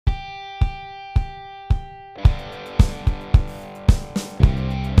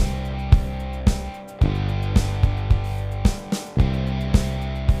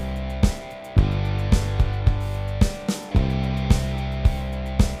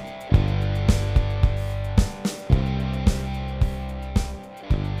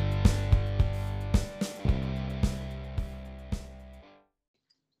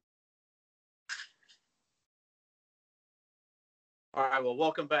All right, well,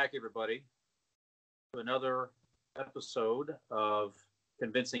 welcome back, everybody, to another episode of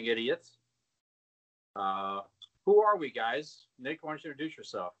Convincing Idiots. Who are we, guys? Nick, why don't you introduce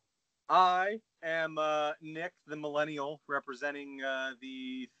yourself? I am Nick, the millennial, representing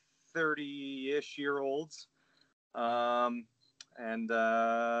the 30-ish-year-olds. I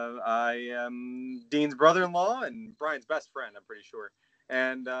am Dean's brother-in-law and Brian's best friend, I'm pretty sure.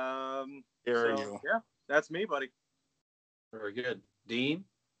 And yeah, that's me, buddy. Very good. Dean?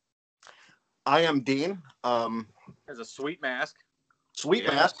 I am Dean. Has a sweet mask. Sweet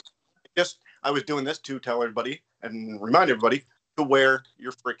mask. I was doing this to tell everybody and remind everybody to wear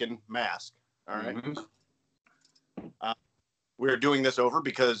your freaking mask. All right. Mm-hmm. We're doing this over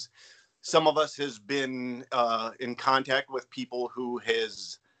because some of us has been in contact with people who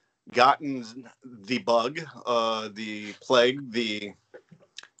has gotten the bug, the plague, the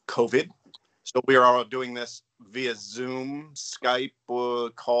COVID. So we are all doing this via Zoom, Skype,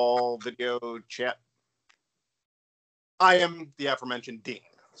 call, video, chat. I am the aforementioned Dean.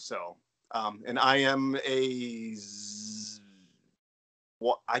 So, and I am I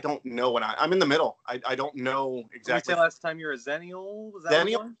don't know when I'm in the middle. I don't know exactly. Did you say last time you're a Zennial? Was that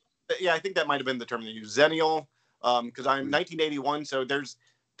Zennial? Yeah, I think that might have been the term they use. Zennial, because I'm 1981, so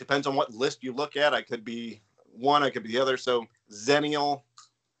depends on what list you look at. I could be one, I could be the other. So Zennial,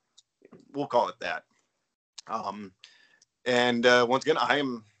 we'll call it that. And once again, I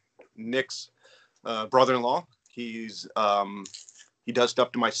am Nick's brother-in-law. He does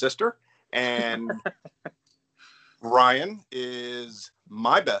stuff to my sister, and Brian is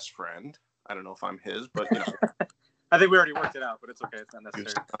my best friend. I don't know if I'm his, but you know. I think we already worked it out, but it's okay. It's not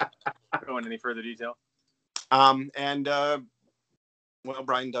necessary to go into any further detail. Well,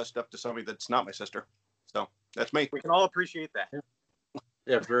 Brian does stuff to somebody that's not my sister, so that's me. We can all appreciate that.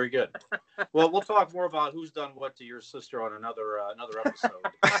 Yeah, very good. Well, we'll talk more about who's done what to your sister on another episode.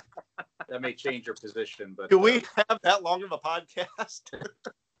 That may change your position, but do we have that long of a podcast?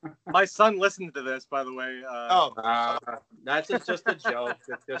 My son listened to this, by the way. That's just a joke.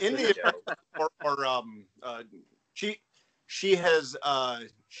 It's just a joke. She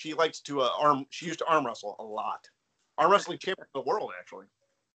likes to she used to arm wrestle a lot. Arm wrestling champion of the world, actually.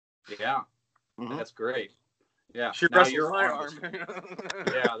 Yeah, That's great. Yeah, she now you're my arm.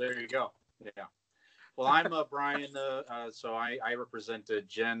 Yeah, there you go. Yeah. Well, I'm Brian, so I represent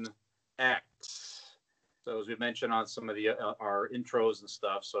Gen X. So as we mentioned on some of the our intros and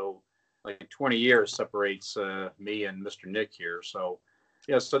stuff, so like 20 years separates me and Mr. Nick here. So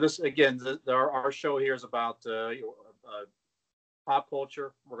yeah, so this again, our show here is about pop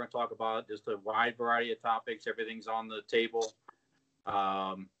culture. We're going to talk about just a wide variety of topics. Everything's on the table.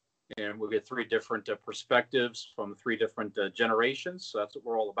 And we'll get three different perspectives from three different generations. So that's what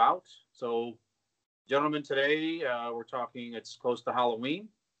we're all about. So, gentlemen, today we're talking, it's close to Halloween.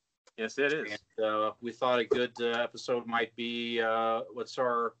 Yes, it is. And we thought a good episode might be what's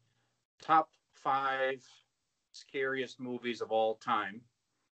our top 5 scariest movies of all time.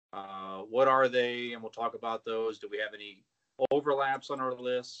 What are they? And we'll talk about those. Do we have any overlaps on our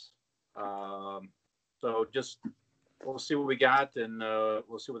list? So just... we'll see what we got, and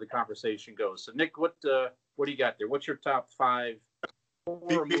we'll see where the conversation goes. So, Nick, what do you got there? What's your top 5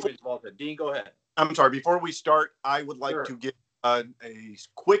 horror movies of all time? Dean, go ahead. I'm sorry. Before we start, I would like to give a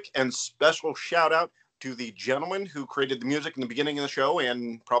quick and special shout out to the gentleman who created the music in the beginning of the show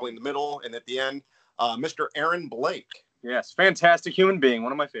and probably in the middle and at the end, Mr. Aaron Blake. Yes, fantastic human being.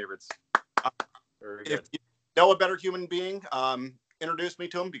 One of my favorites. Very good. If you know a better human being, introduce me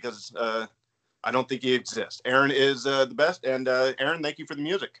to him because I don't think he exists. Aaron is the best. And Aaron, thank you for the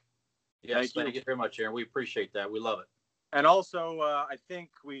music. Yes, thank you very much, Aaron. We appreciate that. We love it. And also, I think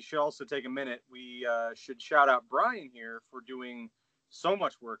we should also take a minute. We should shout out Brian here for doing so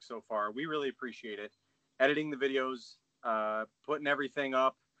much work so far. We really appreciate it. Editing the videos, putting everything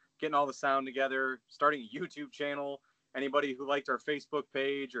up, getting all the sound together, starting a YouTube channel. Anybody who liked our Facebook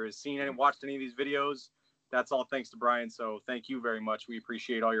page or has seen and watched any of these videos, that's all thanks to Brian. So thank you very much. We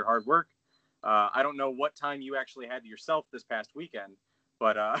appreciate all your hard work. I don't know what time you actually had to yourself this past weekend,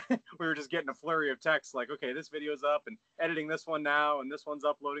 but we were just getting a flurry of texts like, okay, this video's up and editing this one now and this one's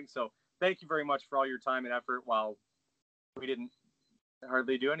uploading. So thank you very much for all your time and effort while we didn't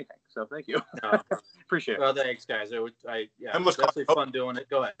hardly do anything. So thank you. Appreciate it. Well, thanks, guys. It was definitely fun doing it.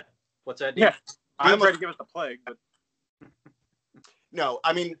 Go ahead. What's that? Yeah. I'm ready to give us the plague, but no,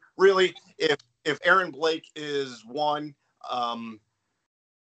 I mean, really, if Aaron Blake is one,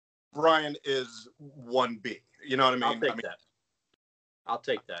 Brian is 1B. You know what I mean? I'll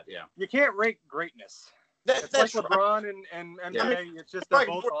take that. Yeah. You can't rate greatness. It's that's like LeBron and NBA. It's just they're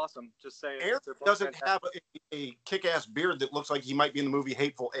both awesome. Just say it. Aaron doesn't have a kick-ass beard that looks like he might be in the movie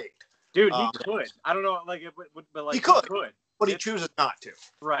Hateful Eight. Dude, he could. I don't know, like, but like he could, but he It's, chooses not to.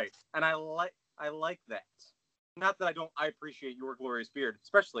 Right, and I like that. Not that I appreciate your glorious beard,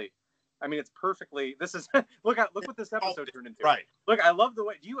 especially. I mean, it's perfectly. This is look what this episode turned into. Right. Look, I love the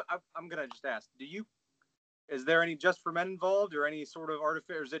way. I'm gonna just ask. Is there any Just for Men involved, or any sort of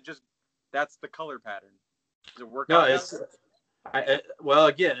artificial? Or is it just that's the color pattern? Does it work out? No, it's. Well,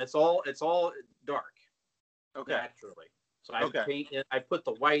 again, it's all dark. Okay. Naturally. So I put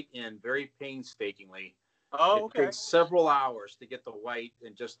the white in very painstakingly. Oh, okay. It takes several hours to get the white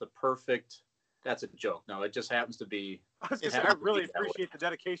and just the perfect. That's a joke. No, it just happens to be. I really appreciate the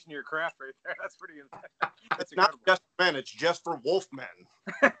dedication to your craft right there. That's pretty. It's not just for men. It's just for wolf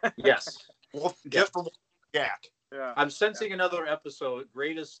men. Yes. Just for Jack. Yeah. I'm sensing another episode,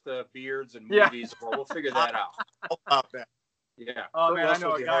 greatest beards and movies. Well, we'll figure that out. How about that? Yeah. Oh man, I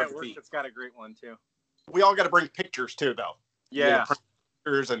know a guy at work that's got a great one too. We all got to bring pictures too, though. Yeah.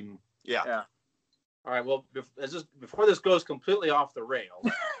 Pictures and yeah. All right. Well, before this goes completely off the rails,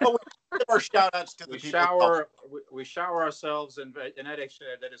 our shout outs to the people. We shower ourselves, and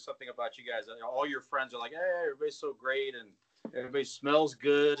that is something about you guys. All your friends are like, hey, everybody's so great, and everybody smells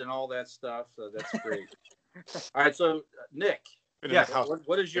good, and all that stuff. So that's great. All right. So Nick,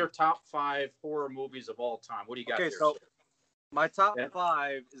 what is your top 5 horror movies of all time? What do you got? Okay, so my top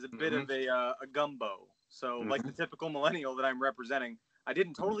 5 is a bit of a gumbo. So like the typical millennial that I'm representing, I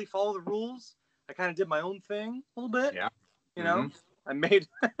didn't totally follow the rules. I kind of did my own thing a little bit. Yeah. You know, I made.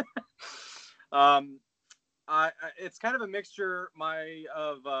 It's kind of a mixture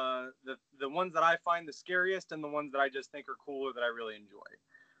of the ones that I find the scariest and the ones that I just think are cooler that I really enjoy.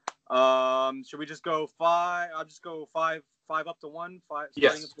 Should we just go 5? I'll just go 5 up to 1. 5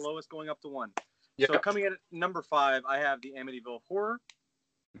 starting at the lowest, going up to 1. Yep. So coming in at number 5, I have the Amityville Horror,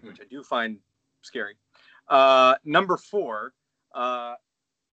 which I do find scary. Number 4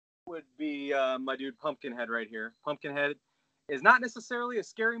 would be my dude Pumpkinhead right here. Pumpkinhead is not necessarily a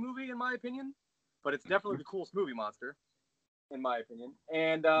scary movie in my opinion, but it's definitely the coolest movie monster in my opinion.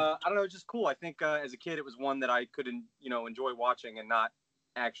 And I don't know, it's just cool. I think as a kid it was one that I could enjoy watching and not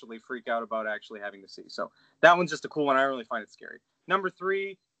actually freak out about actually having to see. So that one's just a cool one. I don't really find it scary. Number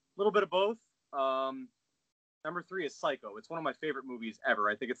 3, a little bit of both. Number 3 is Psycho. It's one of my favorite movies ever.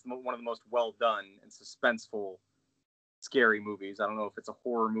 I think it's one of the most well done and suspenseful scary movies. I don't know if it's a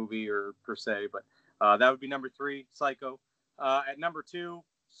horror movie or per se, but that would be number 3, Psycho. At number 2,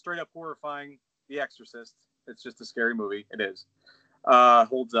 straight up horrifying, The Exorcist. It's just a scary movie. It is.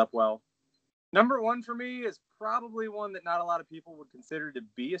 Holds up well. Number 1 for me is probably one that not a lot of people would consider to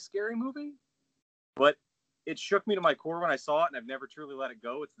be a scary movie, but it shook me to my core when I saw it, and I've never truly let it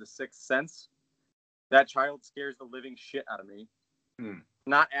go. It's The Sixth Sense. That child scares the living shit out of me.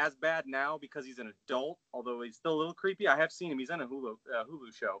 Not as bad now because he's an adult, although he's still a little creepy. I have seen him. He's on a Hulu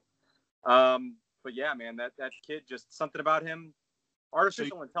show. But yeah, man, that kid, just something about him.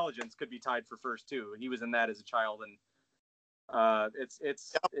 Artificial intelligence could be tied for first too. He was in that as a child, and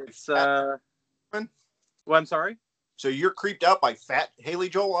it's well, I'm sorry. So you're creeped out by fat Haley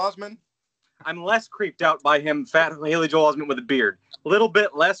Joel Osment? I'm less creeped out by him, fat Haley Joel Osment with a beard. A little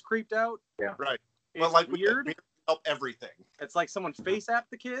bit less creeped out. Yeah, right. It's well, like weird. Help everything. It's like someone face apped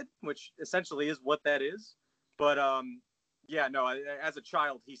the kid, which essentially is what that is. But yeah, no. As a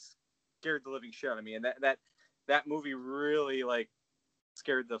child, he scared the living shit out of me, and that movie really like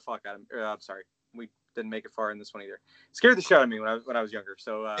scared the fuck out of me. I'm sorry, we didn't make it far in this one either. Scared the shit out of me when I was younger.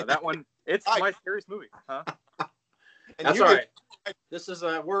 So that one, it's my scariest movie. Huh? That's all right. This is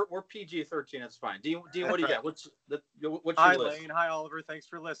we're PG-13. It's fine. Do you what do you got? What's your hi, list? Lane. Hi, Oliver. Thanks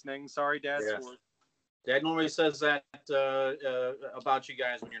for listening. Sorry, Dad. Yes. Dad normally says that about you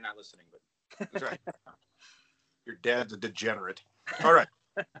guys when you're not listening, but that's right. Your dad's a degenerate. All right.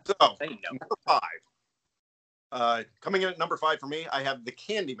 So number 5. Coming in at number 5 for me, I have the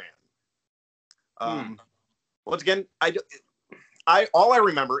Candyman. Once again, all I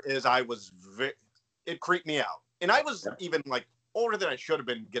remember is it creeped me out, and I was even like older than I should have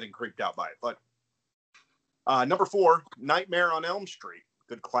been getting creeped out by it. But number 4, Nightmare on Elm Street,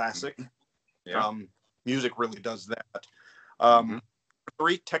 good classic. Yeah. Music really does that.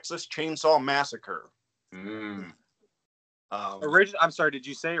 3, Texas Chainsaw Massacre. I'm sorry, did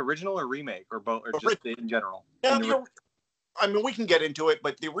you say original or remake or both, or just in general? Yeah, I mean, we can get into it,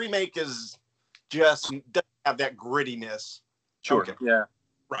 but the remake is just doesn't have that grittiness. Sure. Okay. Yeah.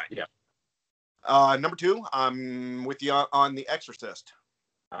 Right. Yeah. Number 2, I'm with you on The Exorcist.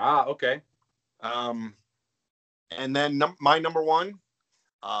 Okay. And then my number 1,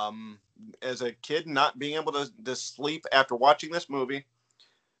 as a kid not being able to sleep after watching this movie,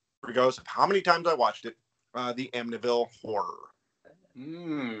 regardless of how many times I watched it, the Amityville Horror.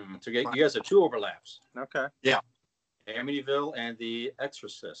 So you guys have two overlaps. Okay. Yeah. Amityville and The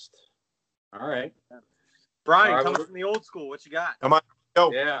Exorcist. All right. Brian, All right, coming from the old school, what you got? Come on,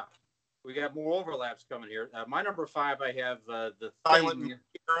 go. Yeah. We got more overlaps coming here. My number 5, I have the Silent Thing. movie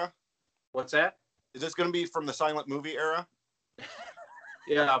era. What's that? Is this going to be from the silent movie era?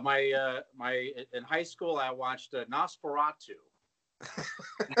 Yeah, my in high school I watched Nosferatu.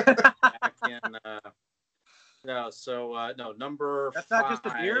 Back in, no, number That's 5. not just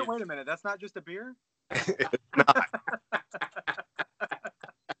a beer? Wait a minute. That's not just a beer?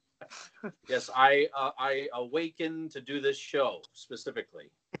 Yes, I awakened to do this show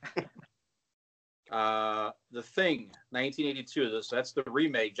specifically. The Thing, 1982. That's the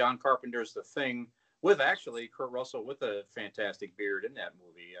remake. John Carpenter's The Thing, with actually Kurt Russell with a fantastic beard in that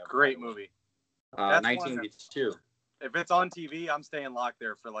movie. Great movie. 1982. If it's on TV, I'm staying locked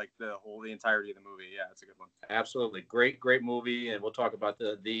there for like the entirety of the movie. Yeah, it's a good one. Absolutely, great movie, and we'll talk about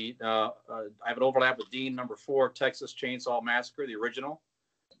the. I have an overlap with Dean. Number 4, Texas Chainsaw Massacre, the original.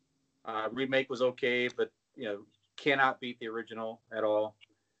 Remake was okay, but cannot beat the original at all.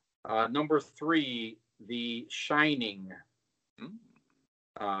 Number 3, The Shining.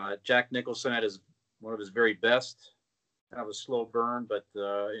 Jack Nicholson at one of his very best. Kind of a slow burn, but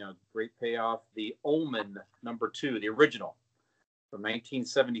great payoff. The Omen, number 2, the original from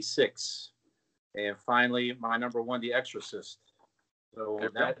 1976. And finally, my number 1, The Exorcist. So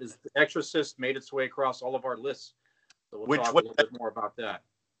that is The Exorcist made its way across all of our lists. So we'll talk a little bit more about that.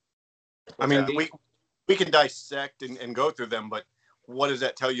 I mean, we can dissect and go through them, but what does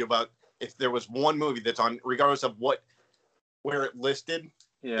that tell you about if there was one movie that's on, regardless of where it listed,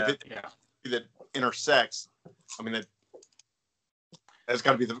 if that intersects? I mean, that's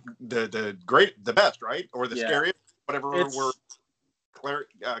got to be the best, right? Or the scariest, whatever we're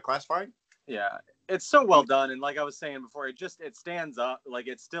classifying. Yeah, it's so well done, and like I was saying before, it stands up. Like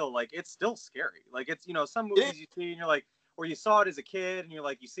it's still scary. Like it's some movies you see and you're like, or you saw it as a kid and you're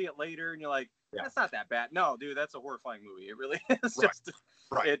like, you see it later and you're like, that's not that bad. No, dude, that's a horrifying movie. It really is.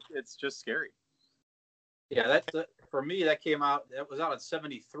 It's just scary. Yeah, that for me, that was out in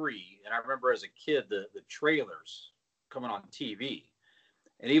 73, and I remember as a kid the trailers coming on TV,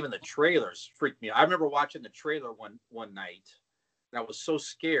 and even the trailers freaked me out. I remember watching the trailer one night, and I was so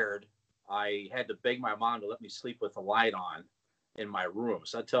scared I had to beg my mom to let me sleep with the light on in my room.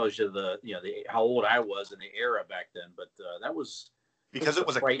 So that tells you how old I was in the era back then. But that was because it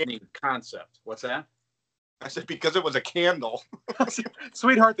was a frightening concept. What's that? I said because it was a candle.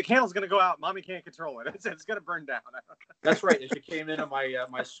 Sweetheart, the candle's gonna go out. Mommy can't control it. It's gonna burn down. That's right. She came into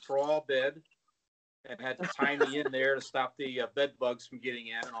my straw bed and had to tie me in there to stop the bed bugs from getting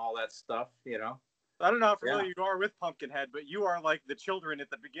in and all that stuff. I don't know how familiar you are with Pumpkinhead, but you are like the children at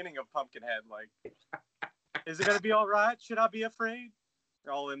the beginning of Pumpkinhead. Like, is it gonna be all right? Should I be afraid?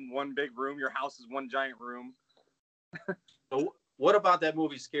 You're all in one big room. Your house is one giant room. So what about that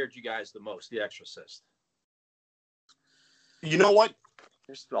movie scared you guys the most, The Exorcist? You know what?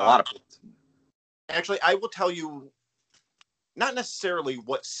 There's a lot of it. Actually, I will tell you, not necessarily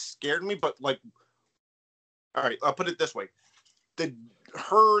what scared me, but like, all right, I'll put it this way: the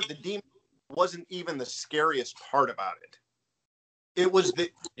demon wasn't even the scariest part about it. It was the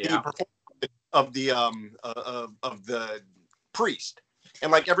performance of the priest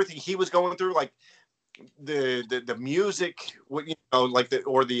and like everything he was going through, like the music, like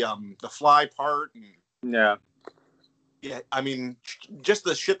the fly part. And, yeah, I mean, just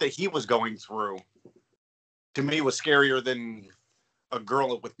the shit that he was going through, to me, was scarier than a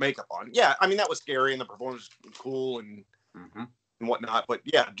girl with makeup on. Yeah, I mean, that was scary, and the performance was cool and whatnot. But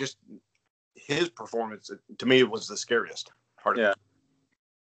yeah, just his performance, to me, was the scariest part of it.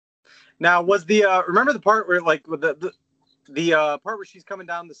 Now, was the remember the part where like with the part where she's coming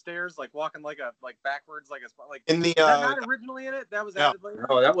down the stairs, like walking like backwards, like in the was that not originally in it? That was added later.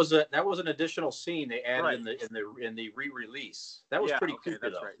 No, that was an additional scene they added in the re-release. That was pretty creepy,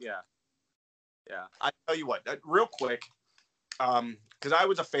 that's though. Right. Yeah. I tell you what, real quick, because I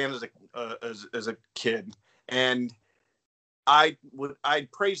was a fan as a kid, and I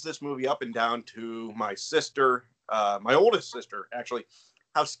praised this movie up and down to my sister, my oldest sister, actually,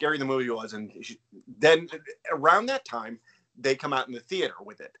 how scary the movie was. And then around that time, they come out in the theater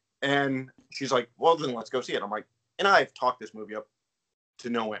with it. And she's like, well, then let's go see it. I'm like, and I've talked this movie up to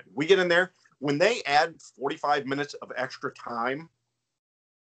no end. We get in there. When they add 45 minutes of extra time,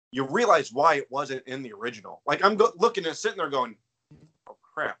 you realize why it wasn't in the original. Like, I'm looking and sitting there going, oh,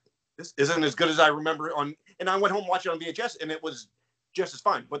 crap. This isn't as good as I remember on. And I went home watching it on VHS, and it was just as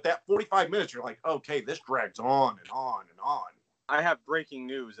fine. But that 45 minutes, you're like, okay, this drags on and on and on. I have breaking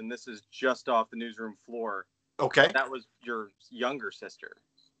news, and this is just off the newsroom floor. Okay. That was your younger sister.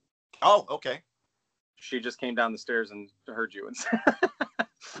 Oh, okay. She just came down the stairs and heard you.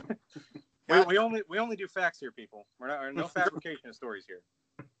 we only do facts here, people. We're no fabrication of stories here.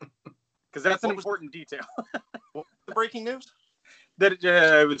 Because that's an important detail. What was the breaking news? That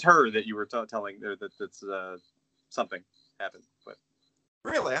it was her that you were telling that's something happened. But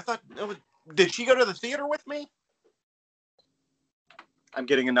Really? I thought did she go to the theater with me? I'm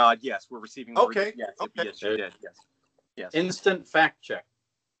getting a nod. Yes, we're receiving. Okay. Yes, Okay. yes, she did. Yes. Yes. Instant fact check.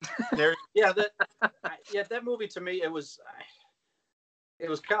 There. Yeah, that movie to me, it was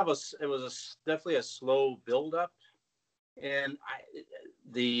kind of definitely a slow build up, and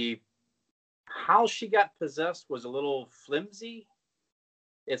how she got possessed was a little flimsy.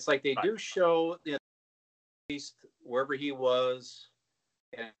 It's like they do show wherever he was,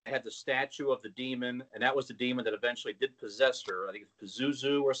 and had the statue of the demon, and that was the demon that eventually did possess her. I think it's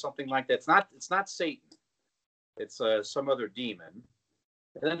Pazuzu or something like that. It's not Satan. It's some other demon.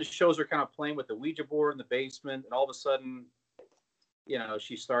 And then it shows her kind of playing with the Ouija board in the basement, and all of a sudden,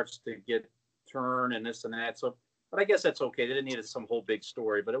 she starts to get turned and this and that. So, but I guess that's okay. They didn't need some whole big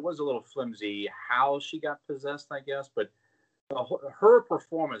story, but it was a little flimsy how she got possessed, I guess. But her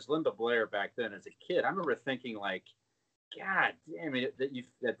performance, Linda Blair, back then as a kid, I remember thinking like, God damn it,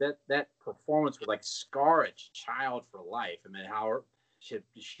 that performance would like scar a child for life. I mean, how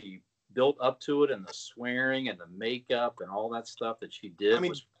she built up to it, and the swearing and the makeup and all that stuff that she did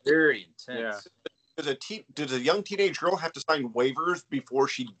was very intense. Yeah. Does a young teenage girl have to sign waivers before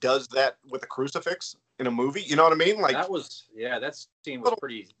she does that with a crucifix in a movie? You know what I mean? Like that scene was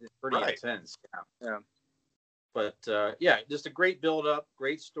pretty right. intense. Yeah. But just a great build up,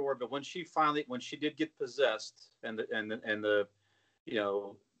 great story. But when she did get possessed, and the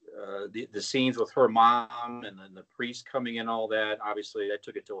scenes with her mom and then the priest coming in, all that, obviously that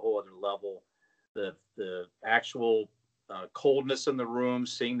took it to a whole other level. The actual coldness in the room,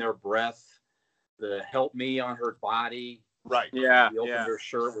 seeing their breath, the help me on her body. Right. Yeah. The opened her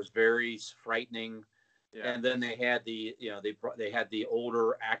shirt was very frightening. Yeah. And then they had they had the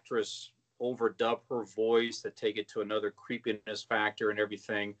older actress overdub her voice to take it to another creepiness factor and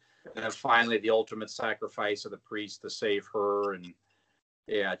everything. And then finally the ultimate sacrifice of the priest to save her. And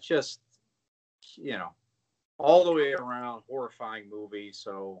just, all the way around horrifying movie.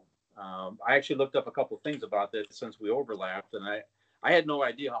 So I actually looked up a couple of things about this since we overlapped, and I had no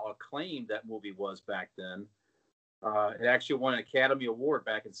idea how acclaimed that movie was back then. It actually won an Academy Award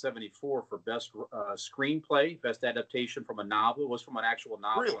back in '74 for best screenplay, best adaptation from a novel. It was from an actual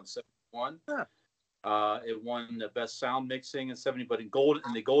novel in '71. Huh. It won the best sound mixing in '70, but in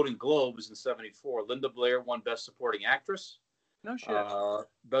the Golden Globes in '74, Linda Blair won best supporting actress. No shit.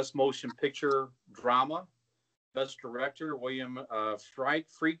 Best motion picture drama, best director William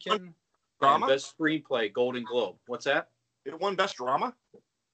Friedkin, Drama? and best screenplay Golden Globe. What's that? It won best drama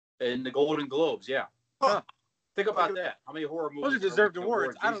In the Golden Globes, yeah. Huh. Think about that. How many horror movies? Those are deserved win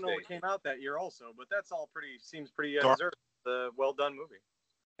awards. I don't these know what days? came out that year also, but that's all seems pretty Dark. deserved. The well done movie.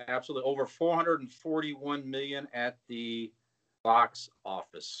 Absolutely, over 441 million at the box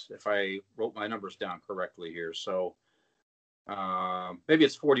office, if I wrote my numbers down correctly here. So maybe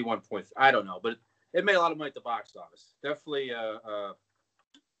it's 41 points. I don't know, but it made a lot of money at the box office. Definitely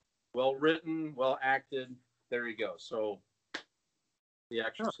well written, well acted. There you go. So The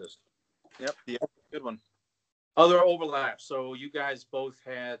Exorcist. Yep. Yeah. Good one. Other overlaps. So you guys both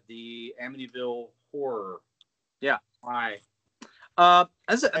had the Amityville Horror. Yeah. Why?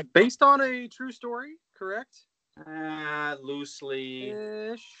 Is it based on a true story? Correct. Loosely.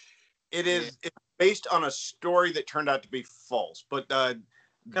 Ish. It is. It's based on a story that turned out to be false, but Kind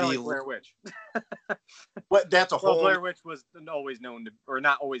of like Blair Witch. That's a Well, whole. Blair Witch was always known to, or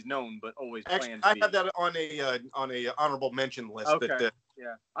not always known, but always Actually, planned to I be. have that on a honorable mention list. Okay. That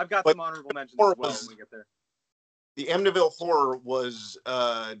Yeah, I've got but some honorable mentions as well was- when we get there. the Amityville Horror was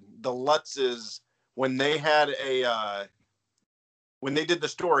the Lutzes when they had when they did the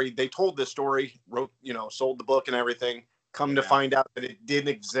story. They told the story, wrote, sold the book and everything. Come to find out that it didn't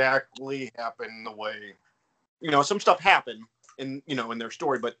exactly happen the way, some stuff happened in their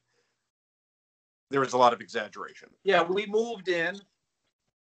story, but there was a lot of exaggeration. Yeah, we moved in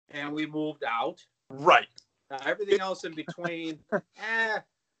and we moved out. Right. Everything else in between,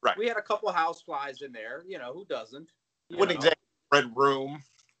 Right. We had a couple of houseflies in there. Who doesn't? Wouldn't exactly red room.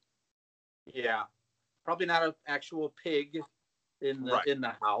 Yeah, probably not an actual pig in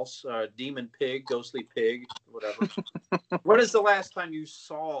the house. Demon pig, ghostly pig, whatever. When is the last time you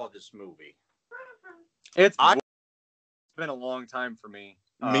saw this movie? It's been a long time for me.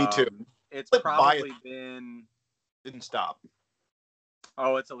 Me too. It's But probably been, Didn't stop.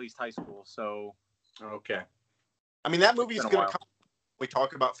 it's at least high school. So Okay. I mean, that movie It's is been a going to while. come. We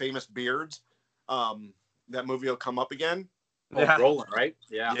talk about famous beards. That movie will come up again. Oh, Yeah. Brolin, right?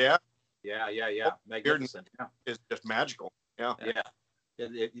 Yeah. Yeah, Yeah. Magnificent. Yeah. it's just magical. Yeah. Yeah.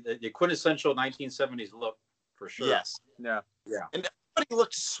 The quintessential 1970s look, for sure. Yes. yeah, And everybody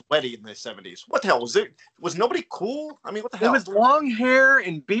looked sweaty in the 70s. What the hell was it? Was nobody cool? I mean, what the it hell? was long hair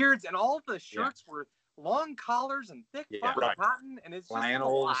and beards, and all of the shirts were long collars and thick Yeah. fucking Right. cotton, and it's just a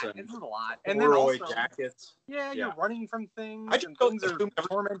Flannels lot. and It's a lot. And then corduroy also, jackets. you're Yeah. running from things, I just and don't things are assume every-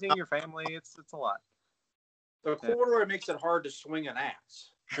 tormenting your family. It's a lot. The corduroy makes it hard to swing an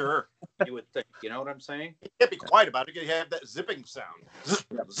axe. Sure. You would think. You know what I'm saying? You can't be quiet about it. You have that zipping sound. Zip,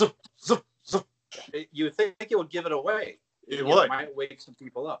 zip, zip, zip. You would think it would give it away. It You would. might wake some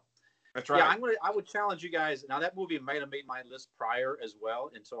people up. That's Yeah, right. I would challenge you guys. Now that movie might have made my list prior as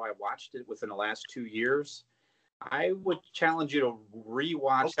well until I watched it within the last 2 years. I would challenge you to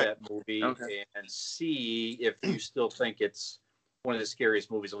rewatch Okay. that movie Okay. and see if you still think it's one of the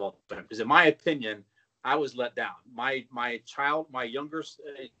scariest movies of all time. Because in my opinion, I was let down. My younger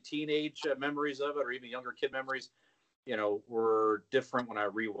teenage memories of it, or even younger kid memories, were different when I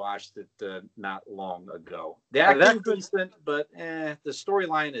rewatched it not long ago. The acting's decent, but the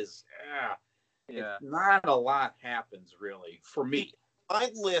storyline is not a lot happens really for me.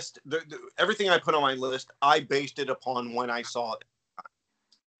 My list, everything I put on my list, I based it upon when I saw it.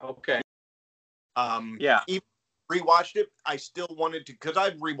 Okay. Even rewatched it, I still wanted to, because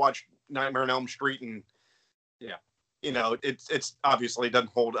I've rewatched Nightmare on Elm Street, and it's obviously doesn't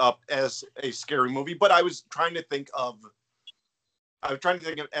hold up as a scary movie, but I was trying to think of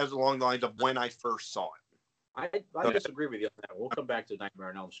it as along the lines of when I first saw it. I disagree with you on that. We'll come back to Nightmare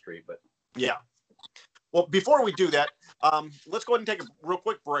on Elm Street, but yeah. Well, before we do that, let's go ahead and take a real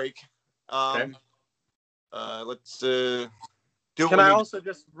quick break. Okay. Let's do. Can I also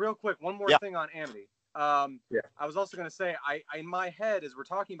just real quick one more thing on Amity? Yeah. I was also going to say, I in my head as we're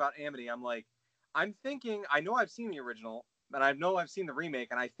talking about Amity, I'm thinking, I know I've seen the original, and I know I've seen the remake,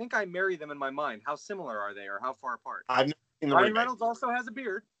 and I think I marry them in my mind. How similar are they, or how far apart? I've never seen the Ryan remake. Reynolds also has a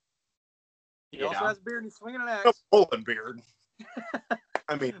beard. He also has a beard and he's swinging an No axe. Poland beard.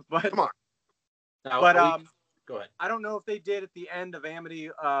 I mean, But come on. Go ahead. I don't know if they did at the end of Amity,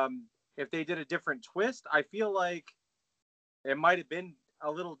 if they did a different twist. I feel like it might have been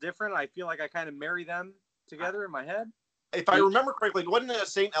a little different. I feel like I kind of marry them together in my head. If I remember correctly, wasn't it a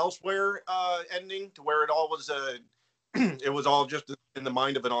St. Elsewhere ending to where it all was it was all just in the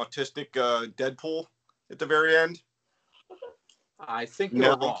mind of an autistic Deadpool at the very end? I think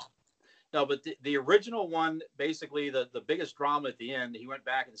you're wrong. No, but the original one, basically the biggest drama at the end, he went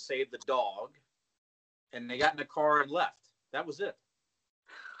back and saved the dog, and they got in the car and left. That was it.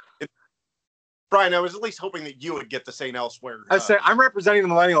 Brian, I was at least hoping that you would get the St. Elsewhere. I say I'm representing the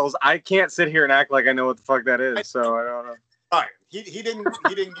millennials. I can't sit here and act like I know what the fuck that is. So I don't know. Brian, he didn't.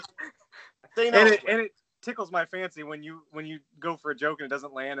 St. And Elsewhere. it tickles my fancy when you go for a joke and it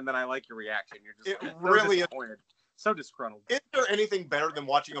doesn't land, and then I like your reaction. You're just It so really is. disappointed, so disgruntled. Is there anything better than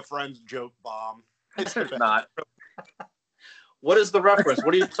watching a friend's joke bomb? It's not. What is the reference?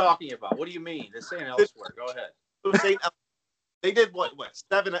 What are you talking about? What do you mean? They're saying elsewhere. Go ahead. They did what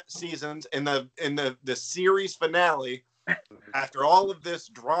 7 seasons in the series finale. After all of this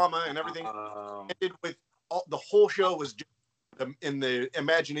drama and everything, ended with the whole show was just in the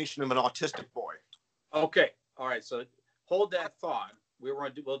imagination of an autistic boy. Okay. All right. So hold that thought.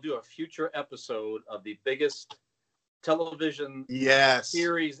 We'll do a future episode of the biggest television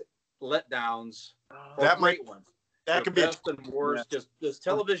series letdowns. That great ones. That could be best and worst. Just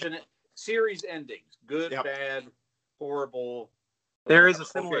television series endings. Good, bad, horrible. There is a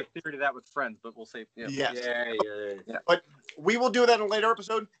similar theory to that with Friends, but we'll say yes. Yeah. But we will do that in a later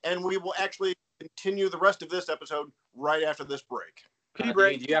episode, and we will actually continue the rest of this episode right after this break. Do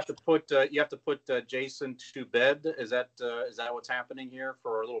you have to put Jason to bed? Is that what's happening here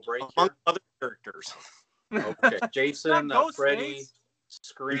for a little break? Among other characters. Okay, Jason, Freddy,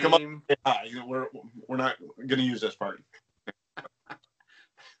 Scream. We're not going to use this part.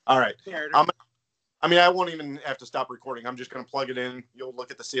 All right. I won't even have to stop recording. I'm just going to plug it in. You'll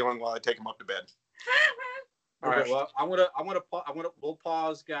look at the ceiling while I take him up to bed. All right. Well, we'll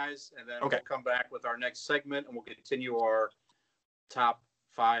pause, guys, and then we'll come back with our next segment, and we'll continue our top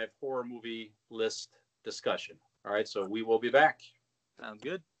 5 horror movie list discussion. All right. So we will be back. Sounds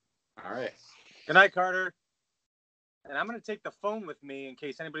good. All right. Good night, Carter. And I'm going to take the phone with me in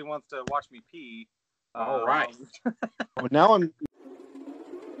case anybody wants to watch me pee. All right. Well, now I'm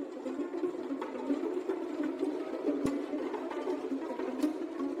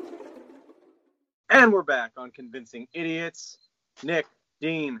And we're back on Convincing Idiots. Nick,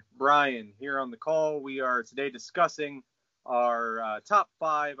 Dean, Brian here on the call. We are today discussing our top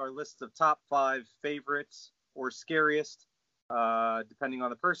 5, our lists of top 5 favorites or scariest, depending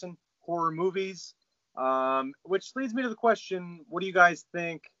on the person, horror movies. Which leads me to the question, what do you guys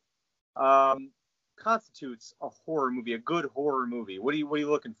think constitutes a horror movie, a good horror movie? What are you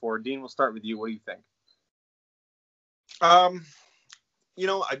looking for? Dean, we'll start with you. What do you think?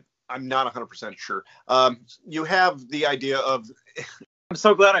 I'm not 100% sure. You have the idea of... I'm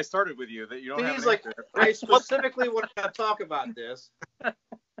so glad I started with you that you don't have He's an like, answer. I specifically want to talk about this.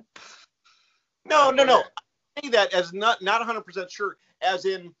 No. I say that as not 100% sure, as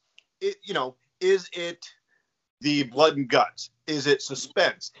in, is it the blood and guts? Is it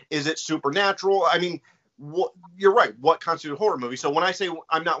suspense? Is it supernatural? I mean, you're right. What constitutes a horror movie? So when I say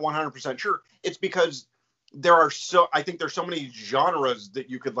I'm not 100% sure, it's because I think there's so many genres that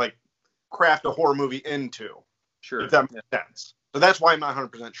you could like craft a horror movie into. Sure. If that makes sense. So that's why I'm not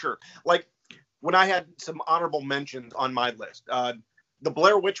 100% sure. Like when I had some honorable mentions on my list, the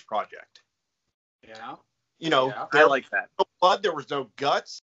Blair Witch Project. Yeah. I like that. No blood, there was no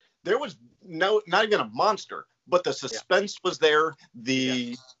guts. There was not even a monster, but the suspense was there.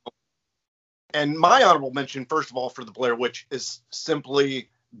 And my honorable mention, first of all, for the Blair Witch is simply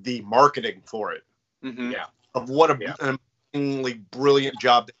the marketing for it. Mm-hmm. Yeah. Of what an amazingly brilliant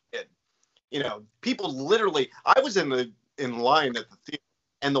job they did. People literally, I was in line at the theater,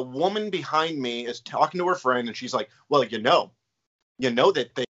 and the woman behind me is talking to her friend, and she's like, well, you know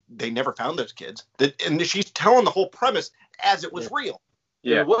that they never found those kids. And she's telling the whole premise as it was real.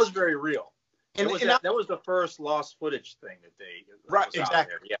 Yeah, it was very real. And that was the first lost footage thing that they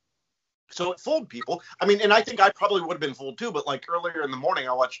exactly. Yeah. So it fooled people. I mean, and I think I probably would have been fooled too. But like earlier in the morning,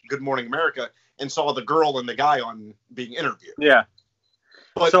 I watched Good Morning America and saw the girl and the guy on being interviewed. Yeah.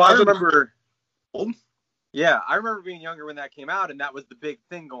 But so I remember. Yeah, I remember being younger when that came out, and that was the big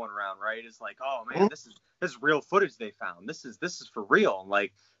thing going around, right? It's like, oh man, this is real footage they found. This is for real. And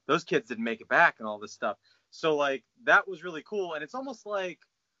like those kids didn't make it back and all this stuff. So like that was really cool, and it's almost like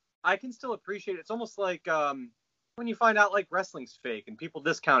I can still appreciate it. It's almost like when you find out like wrestling's fake and people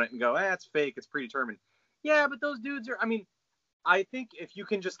discount it and go, it's fake, it's predetermined. Yeah, but those dudes are. I mean, I think if you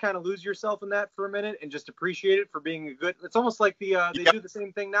can just kind of lose yourself in that for a minute and just appreciate it for being a good. It's almost like they do the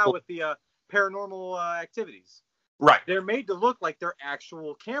same thing now with the paranormal activities. Right. They're made to look like they're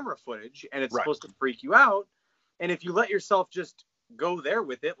actual camera footage, and it's supposed to freak you out. And if you let yourself just go there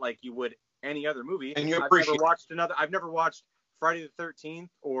with it, like you would any other movie, and I've never watched Friday the 13th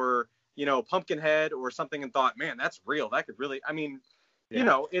or Pumpkinhead or something and thought, man, that's real. That could really. I mean,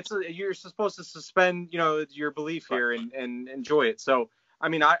 you're supposed to suspend your belief here and enjoy it. So. I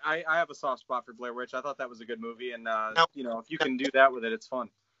mean, I have a soft spot for Blair Witch. I thought that was a good movie, and if you can do that with it, it's fun.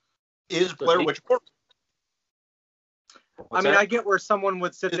 Is Blair Witch? I mean, I get where someone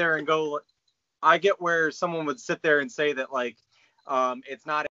would sit there and go. I get where someone would sit there and say that like, it's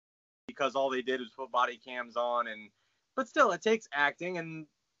not because all they did was put body cams on, but still, it takes acting. And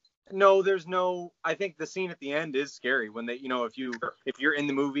no, there's no. I think the scene at the end is scary when they, if you're in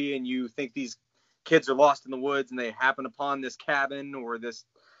the movie and you think these kids are lost in the woods and they happen upon this cabin or this.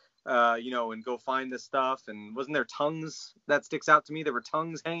 And go find this stuff. And wasn't there tongues? That sticks out to me. There were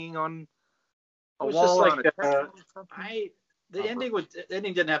tongues hanging on a wall. The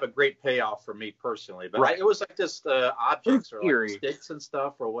ending didn't have a great payoff for me personally, but it was like just objects or like sticks and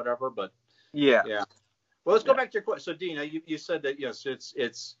stuff or whatever. But yeah. Well, let's go back to your question. So, Dean, you said that yes,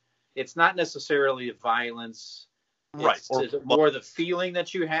 it's not necessarily violence. Right. Is it more the feeling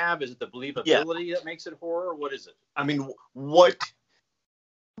that you have? Is it the believability that makes it horror? What is it? I mean, what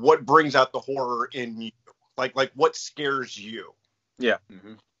brings out the horror in you? Like what scares you? Yeah.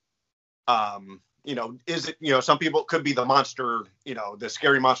 Mm-hmm. Is it, some people, it could be the monster, the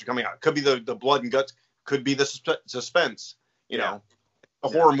scary monster coming out. It could be the blood and guts. Could be the suspense. A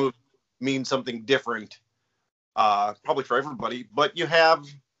horror movie means something different, probably for everybody. But you have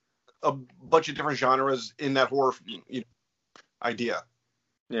a bunch of different genres in that horror idea.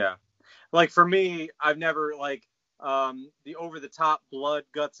 Yeah. Like for me, I've never the over-the-top blood,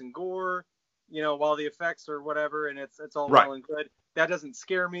 guts, and gore, while the effects or whatever, and it's all well and good. That doesn't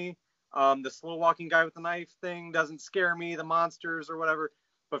scare me. The slow-walking guy with the knife thing doesn't scare me. The monsters or whatever.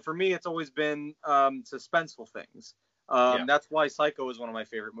 But for me, it's always been suspenseful things. That's why Psycho is one of my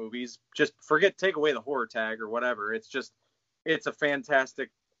favorite movies. Just take away the horror tag or whatever. It's a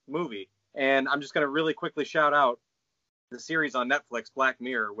fantastic movie. And I'm just going to really quickly shout out the series on Netflix, Black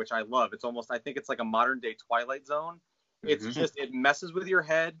Mirror, which I love. I think it's like a modern day Twilight Zone. It's it messes with your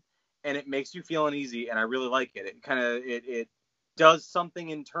head and it makes you feel uneasy. And I really like it. It does something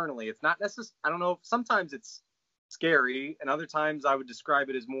internally. It's not necessarily, I don't know, sometimes it's scary, and other times I would describe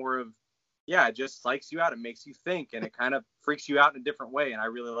it as more of, yeah, it just psychs you out. It makes you think, and it kind of freaks you out in a different way, and I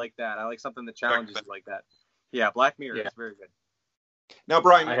really like that. I like something that challenges you like that. Yeah, Black Mirror is very good. Now,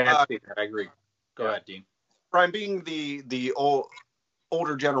 Brian, I agree. Go ahead, Dean. Brian, being the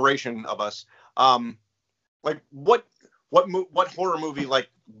older generation of us, like what horror movie like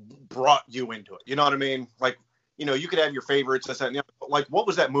brought you into it? You know what I mean? Like, you know, you could have your favorites, this, that, and the other, but like, what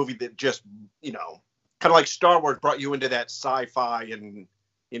was that movie that just, you know, kind of like Star Wars brought you into that sci-fi and,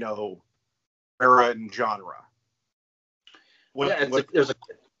 you know, era and genre? There's a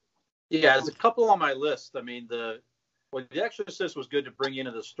couple on my list. I mean, The Exorcist was good to bring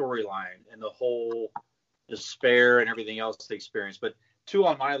into the storyline and the whole despair and everything else they experienced. But two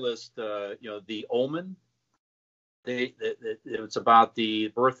on my list, you know, The Omen. It's about the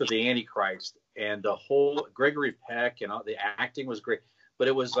birth of the Antichrist, and the whole Gregory Peck and all the acting was great. But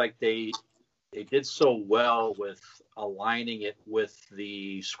it was like they did so well with aligning it with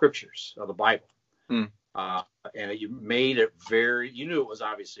the scriptures of the Bible. And you made it you knew it was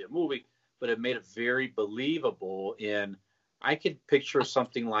obviously a movie, but it made it very believable. I could picture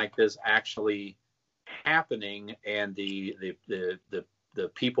something like this actually happening, and the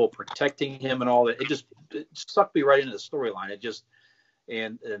people protecting him and all that. It sucked me right into the storyline.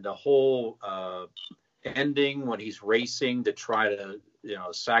 And the whole ending when he's racing to try to, you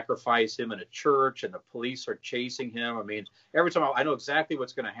know, sacrifice him in a church, and the police are chasing him. I mean, every time I know exactly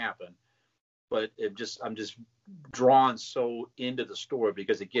what's going to happen, but I'm just drawn so into the story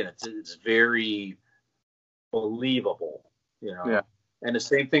because, again, it's very believable, you know. Yeah. And the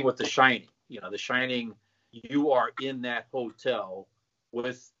same thing with The Shining. You know, The Shining, you are in that hotel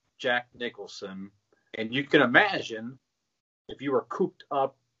with Jack Nicholson, and you can imagine if you were cooped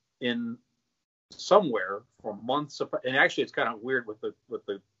up in somewhere for months and actually it's kind of weird with the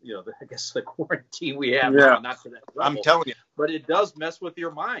you know, I guess the quarantine we have now, not to that level, I'm telling you, but it does mess with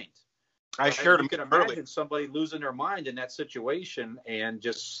your mind. You can imagine somebody losing their mind in that situation and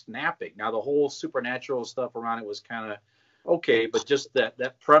just snapping. Now the whole supernatural stuff around it was kind of okay, but just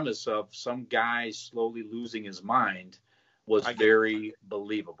that premise of some guy slowly losing his mind was very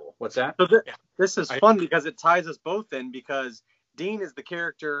believable. What's that? So this is fun because it ties us both in, because Dean is the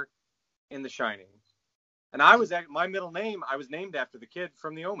character in The Shining, and my middle name, I was named after the kid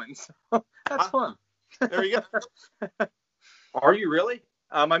from The Omen. So that's fun. There you go. Are you really?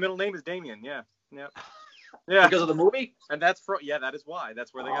 My middle name is Damien. Yeah. Because of the movie? And that is why.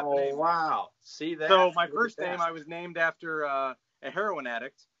 That's where they got the name. Oh, wow. See that? So my first name, I was named after a heroin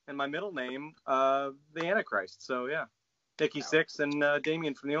addict, and my middle name, the Antichrist. So yeah, Nicky Six and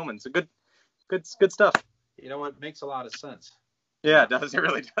Damien from The Omen. So good stuff. You know what? Makes a lot of sense. Yeah, it does. It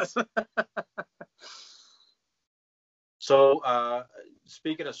really does. So,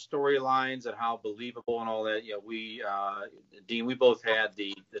 speaking of storylines and how believable and all that, you know, Dean, we both had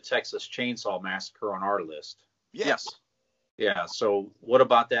the Texas Chainsaw Massacre on our list. Yes. Yeah. So, what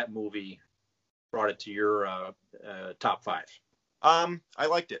about that movie brought it to your top 5? I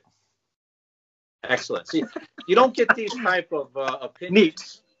liked it. Excellent. See, you don't get these type of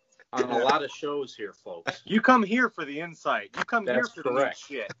opinions on a lot of shows here, folks. You come here for the insight. You come That's here for correct.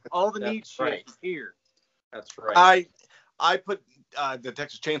 the neat shit. All the neat right. shit is here. That's right. I put the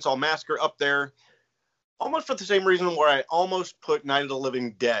Texas Chainsaw Massacre up there almost for the same reason where I almost put Night of the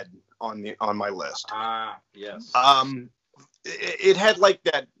Living Dead on my list. Yes. It had like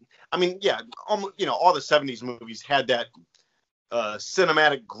that. I mean, yeah, almost, you know, all the 70s movies had that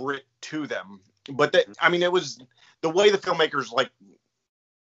cinematic grit to them. But I mean, it was the way the filmmakers like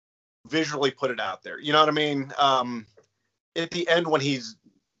visually put it out there. You know what I mean? At the end, when he's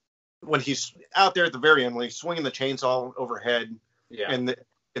out there at the very end, when he's swinging the chainsaw overhead, and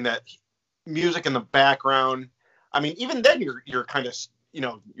that music in the background, I mean, even then you're kind of, you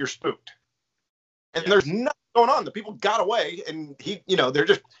know, you're spooked, and there's nothing going on. The people got away, and you know, they're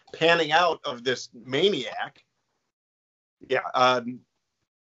just panning out of this maniac. Yeah,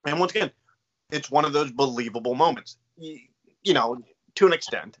 and once again, it's one of those believable moments, you know, to an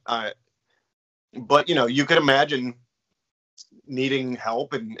extent. But you know, you could imagine needing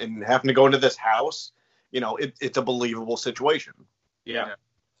help and having to go into this house. You know, it's a believable situation. Yeah,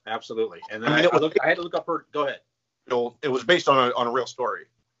 absolutely. And then I mean, I had to look up her. Go ahead. It was based on a real story.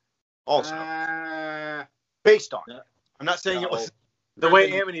 Also, based on. I'm not saying it was the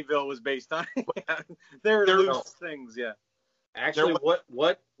way Amityville was based on. There are loose things. Yeah. Actually,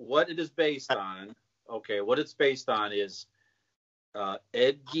 what it is based on? Okay, what it's based on is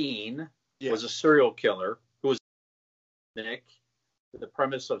Ed Gein was a serial killer who was Nick. The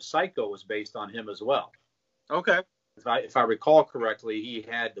premise of Psycho was based on him as well. Okay. if I recall correctly, he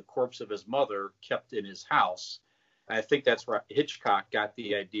had the corpse of his mother kept in his house. And I think that's where Hitchcock got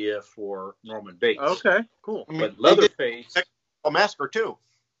the idea for Norman Bates. Okay, cool. I mean, But Leatherface, a massacre too.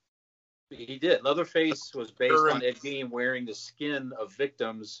 he did. Leatherface was based on Ed Gein wearing the skin of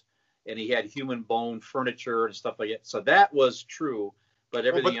victims, and he had human bone furniture and stuff like that. So that was true, but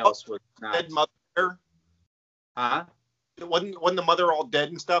everything else was not. Dead mother. Huh? Wasn't the mother all dead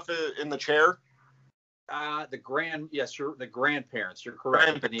and stuff in the chair? The grandparents. You're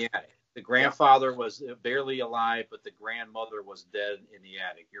correct. In the attic. The grandfather was barely alive, but the grandmother was dead in the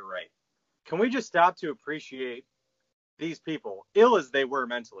attic. You're right. Can we just stop to appreciate these people, ill as they were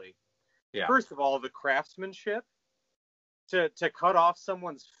mentally? Yeah. First of all, the craftsmanship to cut off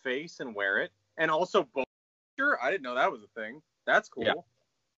someone's face and wear it, and also bone. Sure, I didn't know that was a thing. That's cool. Yeah.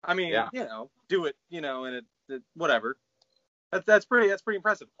 I mean, do it, and it whatever. That's pretty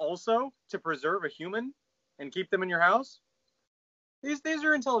impressive. Also, to preserve a human and keep them in your house, these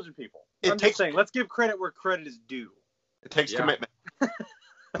are intelligent people. I'm just saying, let's give credit where credit is due. It takes commitment.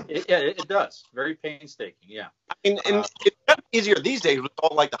 It does. Very painstaking. Yeah. I mean, and it's easier these days with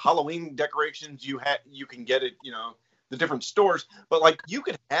all like the Halloween decorations you can get at the different stores. But like you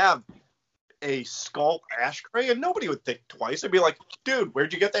could have a skull ashtray and nobody would think twice. They'd be like, dude,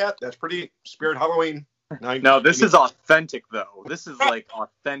 where'd you get that? That's pretty Spirit Halloween. No, this is authentic though. This is like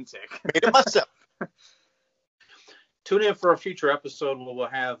authentic. Made it myself. Tune in for a future episode where we'll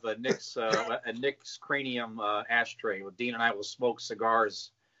have a Nick's cranium ashtray. Where Dean and I will smoke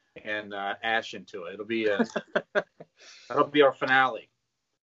cigars and ash into it. That'll be our finale.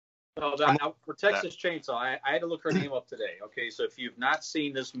 So now for Texas Chainsaw, I had to look her name up today. Okay, so if you've not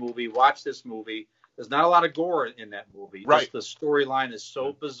seen this movie, watch this movie. There's not a lot of gore in that movie. Right. Just the storyline is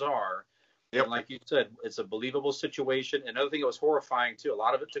so bizarre. Yep. And like you said, it's a believable situation. Another thing that was horrifying too, a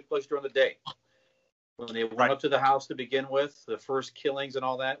lot of it took place during the day. When they went up to the house to begin with, the first killings and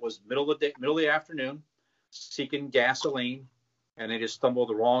all that was middle of the afternoon, seeking gasoline, and they just stumbled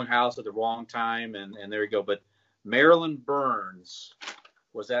the wrong house at the wrong time, and there you go. But Marilyn Burns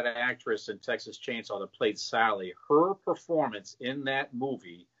was that actress in Texas Chainsaw that played Sally. Her performance in that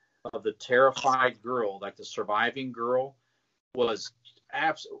movie of the terrified girl, like the surviving girl, was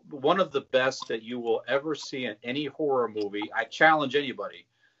one of the best that you will ever see in any horror movie. I challenge anybody,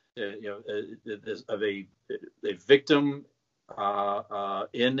 of a victim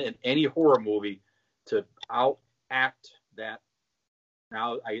in any horror movie to outact that.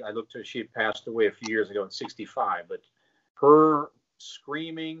 Now I looked at, she had passed away a few years ago at 65, but her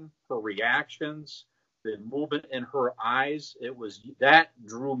screaming, her reactions, the movement in her eyes, that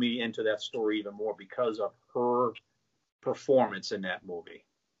drew me into that story even more because of her performance in that movie.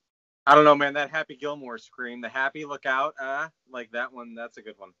 I don't know, man. That Happy Gilmore scream, the happy look out, like that one. That's a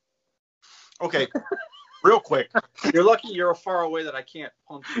good one. Okay, real quick. You're lucky you're far away that I can't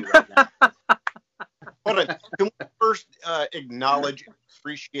punch you right now. Hold on. Can we first acknowledge,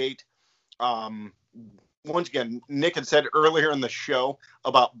 appreciate, once again, Nick had said earlier in the show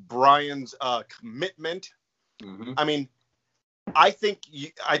about Brian's commitment. Mm-hmm. I mean, I think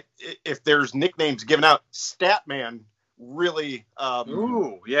if there's nicknames given out, Statman really,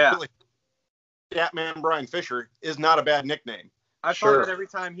 really, Statman Brian Fisher is not a bad nickname. I thought that every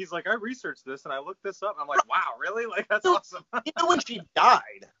time he's like, I researched this and I looked this up. I'm like, wow, really? Like, that's awesome. He knew when she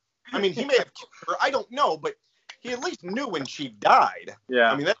died. I mean, he may have killed her. I don't know, but he at least knew when she died.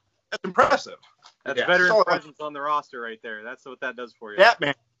 Yeah. I mean, that's impressive. That's veteran presence on the roster right there. That's what that does for you.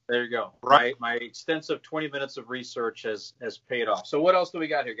 Statman. There you go. Right. My extensive 20 minutes of research has paid off. So what else do we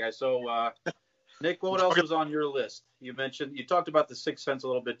got here, guys? So, Nick, what else was on your list? You talked about The Sixth Sense a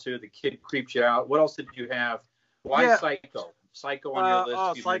little bit too. The kid creeps you out. What else did you have? Why Psycho? Psycho on your list.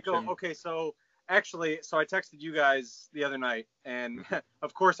 Oh, Psycho. Mentioned. Okay, so actually, I texted you guys the other night, and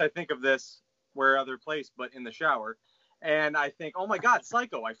of course I think of this where other place, but in the shower, and I think, oh my God,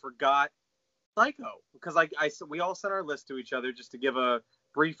 Psycho! I forgot Psycho because we all sent our list to each other just to give a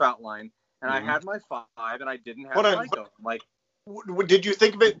brief outline, and I had my 5, and I didn't have Psycho. I'm like, did you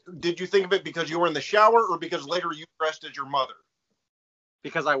think of it? Did you think of it because you were in the shower, or because later you dressed as your mother?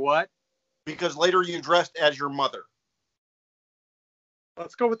 Because I what? Because later you dressed as your mother.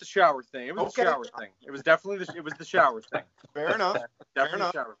 Let's go with the shower thing. It was the shower thing. It was definitely the shower thing. Fair enough. Definitely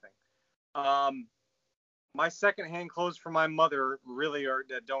the shower thing. My secondhand clothes for my mother really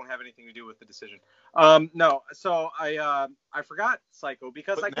don't have anything to do with the decision. No, so I forgot Psycho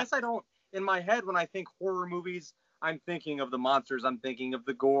because I guess I don't, in my head when I think horror movies, I'm thinking of the monsters, I'm thinking of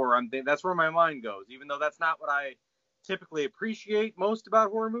the gore, that's where my mind goes, even though that's not what I typically appreciate most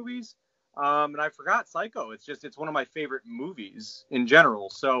about horror movies. And I forgot Psycho. It's one of my favorite movies in general.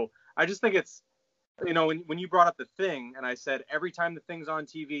 So I just think it's you know, when you brought up The Thing, and I said every time The Thing's on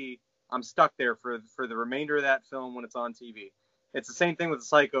TV, I'm stuck there for the remainder of that film when it's on TV. It's the same thing with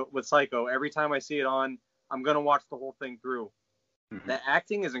Psycho. With Psycho, every time I see it on, I'm gonna watch the whole thing through. Mhm. The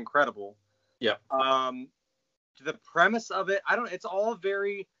acting is incredible. Yeah. The premise of it, it's all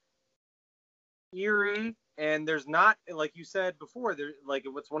very eerie, and there's not, like you said before,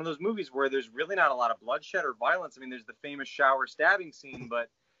 it's one of those movies where there's really not a lot of bloodshed or violence. I mean, there's the famous shower stabbing scene, but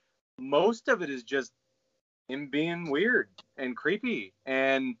most of it is just him being weird and creepy,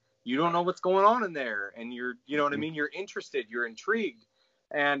 and you don't know what's going on in there, and you know what I mean? You're interested, you're intrigued.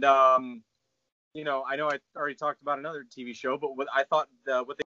 And you know I already talked about another TV show, but I thought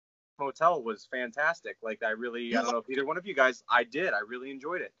what they Motel was fantastic. Like, I don't know if either one of you guys, I really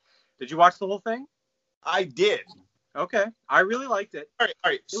enjoyed it. Did you watch the whole thing? I did. Okay, I really liked it. All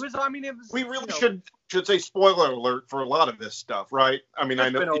right. It was, I mean, it was. We really should say spoiler alert for a lot of this stuff, right? I mean, I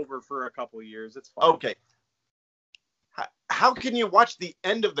know it's been over for a couple of years. It's fine. Okay. How can you watch the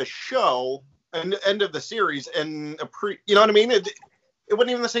end of the show and the end of the series and you know what I mean? It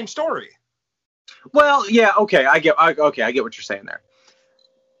wasn't even the same story. Well, yeah, okay, I get what you're saying there.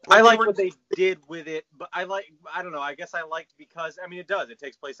 I like what they did with it, but I don't know, I guess I liked because, I mean, it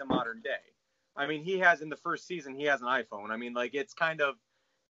takes place in modern day. I mean, in the first season, he has an iPhone. I mean, like, it's kind of,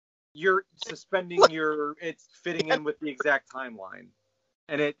 you're suspending it's fitting in with the exact timeline.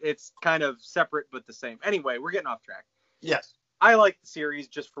 And it's kind of separate, but the same. Anyway, we're getting off track. Yes. I like the series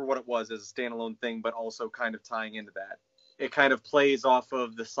just for what it was as a standalone thing, but also kind of tying into that. It kind of plays off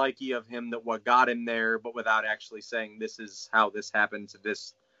of the psyche of him, that what got him there, but without actually saying this is how this happened to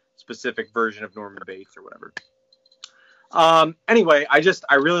this specific version of Norman Bates or whatever. Anyway,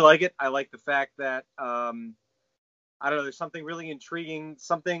 I really like it. I like the fact that, I don't know, there's something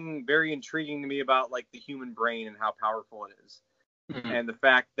very intriguing to me about, like, the human brain and how powerful it is. Mm-hmm. And the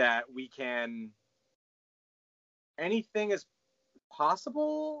fact that anything is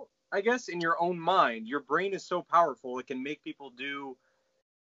possible, I guess, in your own mind. Your brain is so powerful, it can make people do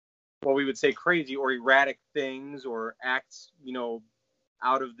what we would say crazy or erratic things or acts, you know,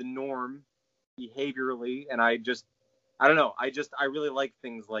 out of the norm behaviorally. And I don't know. I really like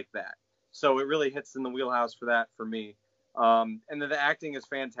things like that. So it really hits in the wheelhouse for that for me. And then the acting is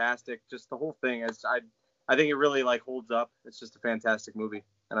fantastic. Just the whole thing is, I think it really, like, holds up. It's just a fantastic movie,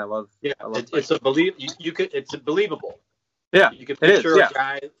 and I love. Yeah, it's believable. Yeah, you could picture a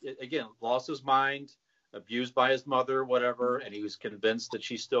guy, again, lost his mind, abused by his mother, whatever, and he was convinced that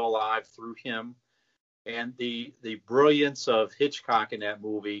she's still alive through him. And the brilliance of Hitchcock in that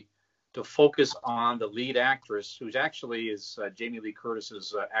movie to focus on the lead actress, who's actually is Jamie Lee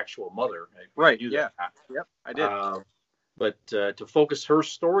Curtis's actual mother. Right. Yeah. Yep. I did. But to focus her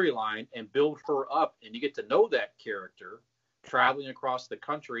storyline and build her up, and you get to know that character traveling across the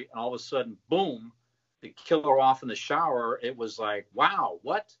country, and all of a sudden, boom, they kill her off in the shower. It was like, wow,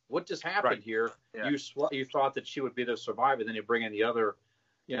 what just happened here? Yeah. You thought that she would be the survivor, then you bring in the other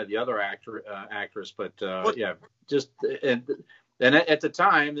actress. But and at the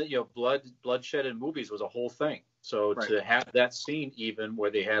time, you know, bloodshed in movies was a whole thing. So to have that scene, even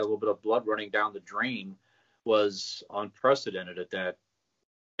where they had a little bit of blood running down the drain, was unprecedented at that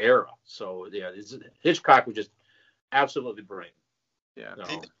era. So yeah, Hitchcock was just absolutely brilliant. Yeah.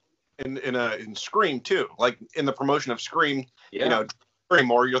 So. In Scream too, like in the promotion of Scream, yeah. You know,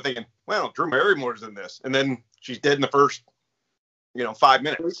 Barrymore, you're thinking, well, Drew Barrymore's in this, and then she's dead in the first, 5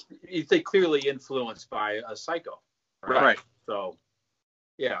 minutes. They clearly influenced by a Psycho, right? So,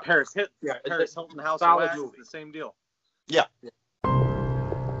 yeah, Paris Hilton House of Wax, the same deal. Yeah.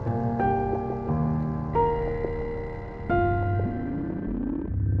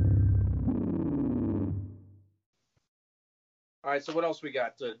 All right, so what else we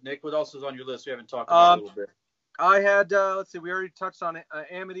got? Nick, what else is on your list? We haven't talked about a little bit. I had, let's see, we already touched on it.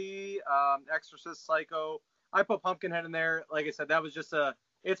 Amity, Exorcist, Psycho. I put Pumpkinhead in there. Like I said, that was just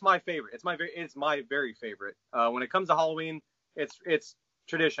it's my favorite. It's my very favorite. When it comes to Halloween, it's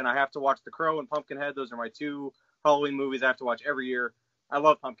tradition. I have to watch The Crow and Pumpkinhead. Those are my two Halloween movies I have to watch every year. I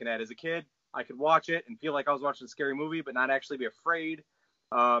love Pumpkinhead. As a kid, I could watch it and feel like I was watching a scary movie, but not actually be afraid.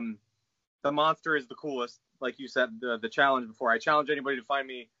 The monster is the coolest. Like you said, the challenge before. I challenge anybody to find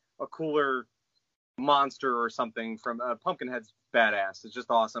me a cooler monster or something from Pumpkinhead's badass. It's just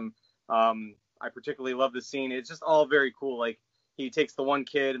awesome. I particularly love the scene. It's just all very cool. Like, he takes the one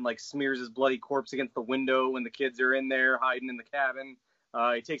kid and, like, smears his bloody corpse against the window when the kids are in there hiding in the cabin.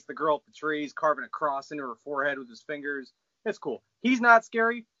 He takes the girl up the tree, he's carving a cross into her forehead with his fingers. It's cool. He's not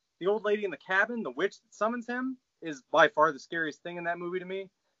scary. The old lady in the cabin, the witch that summons him, is by far the scariest thing in that movie to me.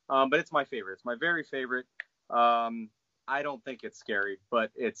 But it's my favorite. It's my very favorite. I don't think it's scary,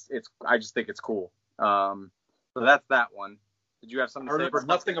 but I just think it's cool. So that's that one. Did you have something I to say? remember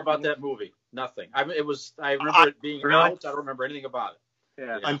nothing about that movie. Nothing. I remember it being Really? out. I don't remember anything about it.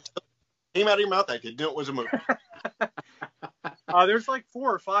 Yeah. Until it came out of your mouth, I didn't know it was a movie. There's like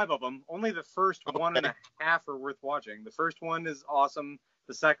 4 or 5 of them. Only the first 1.5 are worth watching. The first one is awesome.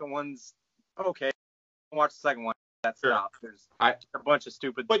 The second one's okay. Watch the second one. That's Sure. stop. There's a bunch of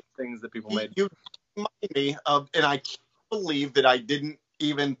stupid things that people made. You remind me of, and I can't believe that I didn't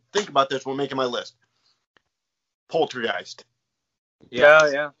even think about this when making my list. Poltergeist.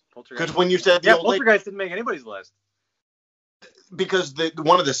 Yeah. Poltergeist. Because when you said the old lady, Poltergeist didn't make anybody's list. because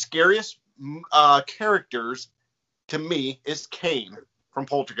one of the scariest characters to me is Kane from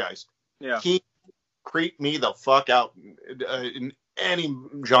Poltergeist. Yeah. He creeped me the fuck out in any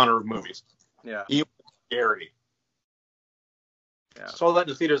genre of movies. Yeah. He was scary. Yeah. Saw that in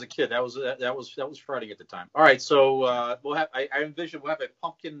the theater as a kid. That was frightening at the time. All right, so we'll have. I envision we'll have a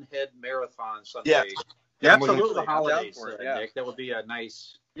Pumpkinhead marathon Sunday. Yeah. Yeah, So absolutely. the holidays, I'm down for it, yeah. Nick. That would be a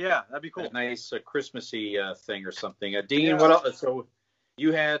nice, That'd be cool. Christmassy thing or something. Dean, Yeah. what else? So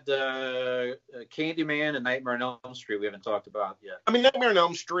you had Candyman and Nightmare on Elm Street. We haven't talked about yet. I mean, Nightmare on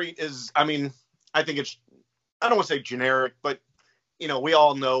Elm Street is, I think it's, I don't want to say generic, but, we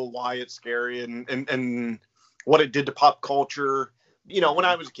all know why it's scary and what it did to pop culture. When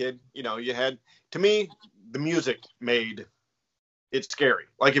I was a kid, you had, to me, the music made it scary.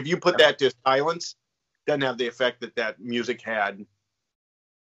 Like, if you put that to silence, doesn't have the effect that music had,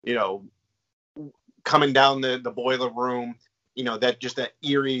 coming down the boiler room, that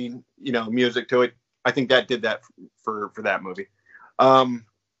eerie, music to it. I think that did that for that movie.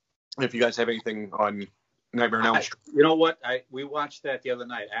 If you guys have anything on Nightmare on Elm Street. You know what? We watched that the other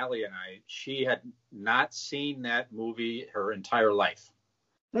night. Allie and I. She had not seen that movie her entire life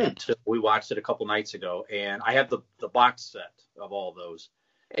until we watched it a couple nights ago, and I have the box set of all those.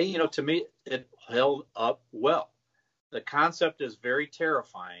 And to me, it held up well. The concept is very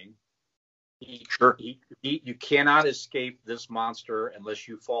terrifying. Sure. You cannot escape this monster unless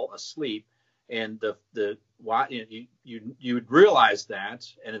you fall asleep, and you realize that,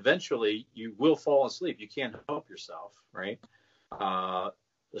 and eventually you will fall asleep. You can't help yourself, right? The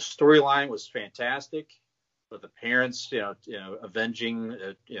storyline was fantastic, with the parents, avenging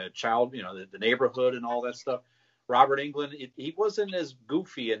child, the neighborhood and all that stuff. Robert Englund, he wasn't as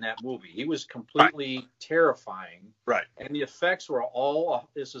goofy in that movie. He was completely terrifying. Right. And the effects were all,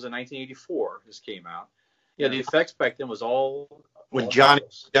 this was in 1984, this came out. Yeah, the effects back then was all. When Johnny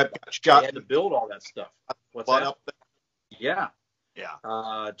Depp got shot. They had to build all that stuff. What's that? Up yeah.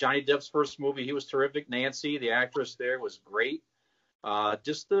 Yeah. Johnny Depp's first movie, he was terrific. Nancy, the actress there, was great.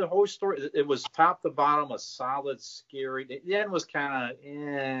 Just the whole story, it was top to bottom, a solid, scary. The end was kind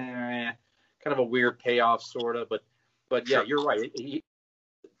of a weird payoff, sort of, but yeah, Sure. You're right.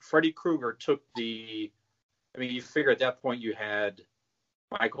 Freddy Krueger took you figure at that point you had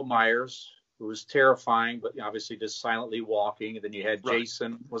Michael Myers, who was terrifying, but obviously just silently walking, and then you had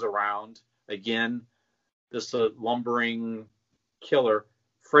Jason was around again, this lumbering killer.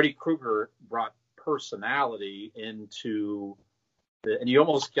 Freddy Krueger brought personality into and you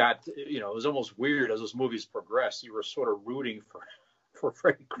almost got, it was almost weird as those movies progressed. You were sort of rooting for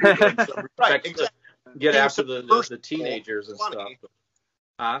Freddy Krueger in some respects exactly. to get after the teenagers and funny.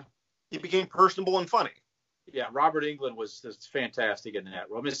 stuff. He became personable and funny. Yeah, Robert Englund was just fantastic in that.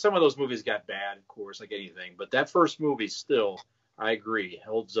 I mean, some of those movies got bad, of course, like anything, but that first movie still, I agree,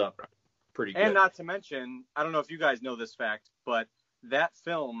 holds up pretty good. And not to mention, I don't know if you guys know this fact, but that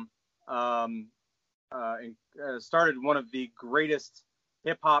film started one of the greatest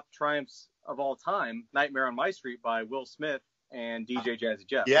hip-hop triumphs of all time, Nightmare on My Street by Will Smith and DJ Jazzy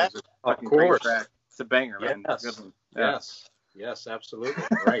Jeff. Yeah, it was a fucking of course. great track. It's a banger, man. Yes. Good one. Yeah. Yes, absolutely.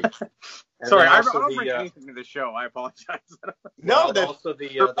 Right. And Sorry, then I also don't bring anything to the show. I apologize. No, that's also the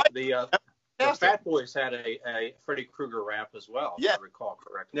fantastic. Fat Boys had a Freddy Krueger rap as well, if Yeah. I recall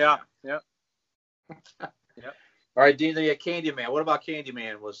correctly. Yeah. All right, Dean, the Candyman. What about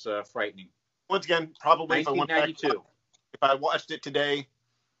Candyman was frightening? once again, probably if I went back, 1992. if I watched it today,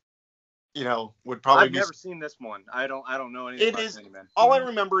 would probably I've be. never seen this one. I don't know anything It about is- Candyman. All I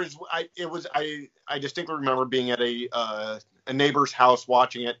remember is I distinctly remember being at a neighbor's house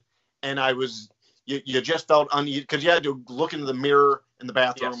watching it, and you just felt uneasy because you had to look into the mirror in the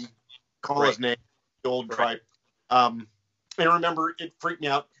bathroom, Yes. call his name, the old Right. tripe. And I remember it freaked me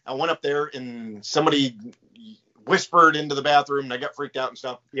out. I went up there and somebody whispered into the bathroom, and I got freaked out and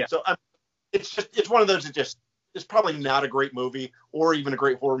stuff. Yeah. So it's one of those that just, it's probably not a great movie or even a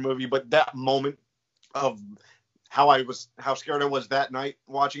great horror movie, but that moment of how scared I was that night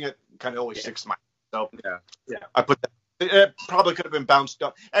watching it kind of always sticks to my. So Yeah. I put that It probably could have been bounced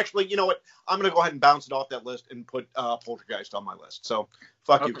up. Actually, you know what? I'm going to go ahead and bounce it off that list and put Poltergeist on my list. So,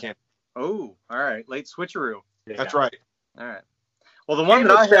 fuck you, Ken. Oh, all right. Late switcheroo. Yeah. That's right. All right. Well, the one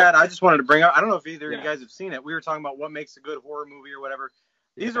that I had, I just wanted to bring up. I don't know if either of you guys have seen it. We were talking about what makes a good horror movie or whatever.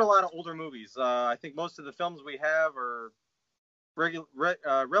 These are a lot of older movies. I think most of the films we have are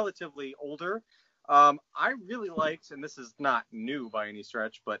relatively older. I really liked, and this is not new by any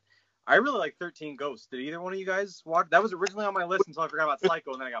stretch, but I really like 13 Ghosts. Did either one of you guys watch? That was originally on my list until I forgot about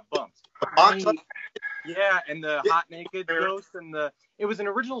Psycho, and then I got bumped. Yeah, and the hot naked ghost, and it was an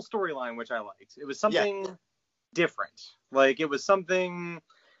original storyline which I liked. It was something different. Like it was something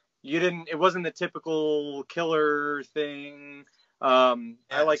it wasn't the typical killer thing. I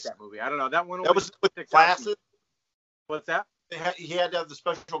like that movie. I don't know, that one. That was with glasses. What's that? He had to have the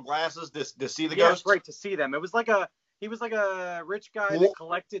special glasses to see the ghosts. ghosts. Right, to see them. It was like he was like a rich guy that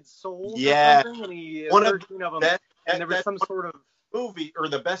collected souls. Yeah, or something, and he one 13 of them. And there was some sort of movie, or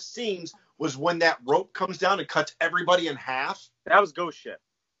the best scenes was when that rope comes down and cuts everybody in half. That was ghost shit.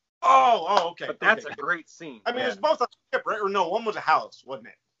 Oh, okay. But that's a great scene. I mean, it was both on a ship, right? Or no, one was a house, wasn't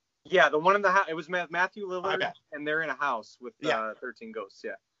it? Yeah, the one in the house. It was Matthew Lillard, and they're in a house with 13 ghosts.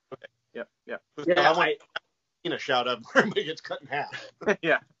 Yeah. Okay. Yep. Yeah, I want a shout out where everybody gets cut in half.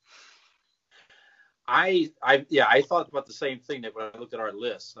 Yeah. I thought about the same thing that when I looked at our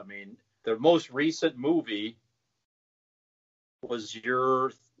list. I mean, the most recent movie was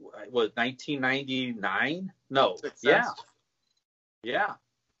 1999? No. Yeah.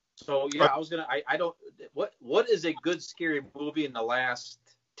 So I was gonna. I don't. What is a good scary movie in the last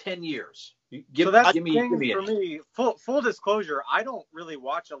 10 years? Give me for me. Full disclosure, I don't really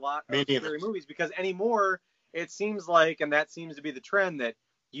watch a lot of scary movies because anymore it seems like, and that seems to be the trend, that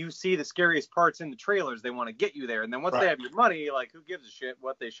you see the scariest parts in the trailers. They want to get you there, and then once they have your money, like who gives a shit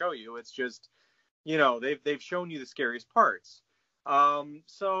what they show you? It's just, they've shown you the scariest parts.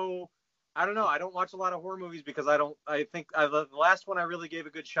 So I don't know. I don't watch a lot of horror movies because I think the last one I really gave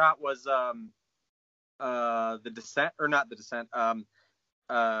a good shot was The Descent, or not The Descent.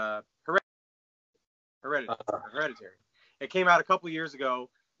 Hereditary. It came out a couple years ago.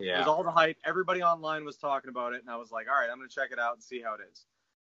 Yeah. It was all the hype. Everybody online was talking about it, and I was like, all right, I'm going to check it out and see how it is.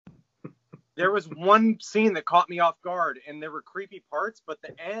 There was one scene that caught me off guard, and there were creepy parts, but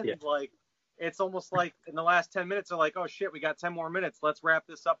the end, it's almost like in the last 10 minutes, they're like, oh, shit, we got 10 more minutes. Let's wrap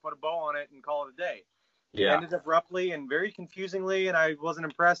this up, put a bow on it, and call it a day. Yeah. It ended abruptly and very confusingly, and I wasn't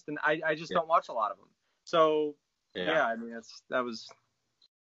impressed, and I just don't watch a lot of them. So, I mean,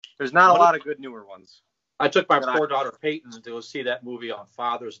 there's not a lot of good newer ones. I took my poor daughter Peyton to go see that movie on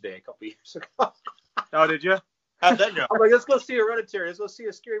Father's Day a couple years ago. Oh, did you? How'd that go? I'm like, let's go see Hereditary. Let's go see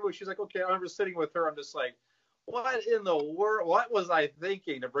a scary movie. She's like, okay. I remember sitting with her. I'm just like, what in the world? What was I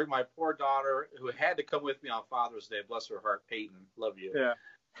thinking to bring my poor daughter, who had to come with me on Father's Day? Bless her heart, Peyton. Love you.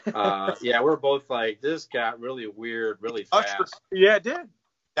 Yeah. We're both like, this got really weird, really fast. Yeah, it did.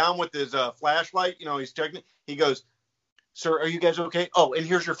 Down with his flashlight. He's checking. He goes, sir, are you guys okay? Oh, and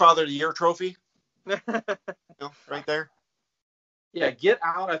here's your Father of the Year trophy. Right there. Yeah, Get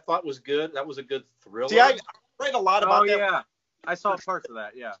Out I thought was good. That was a good thriller. See, I read a lot about that. Yeah, I saw parts of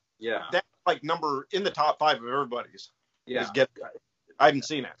that. Yeah. That's like number in the top 5 of everybody's. Yeah. I haven't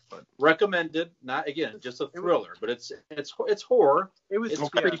seen it, but recommended. Not again, just a thriller, but it's horror. It's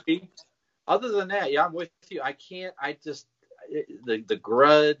creepy. Other than that, I'm with you. I can't. The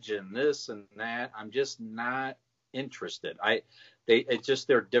Grudge and this and that. I'm just not interested.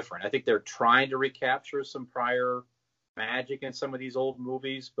 They're different. I think they're trying to recapture some prior magic in some of these old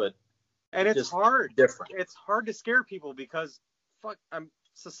movies, but it's hard. Different. It's hard to scare people because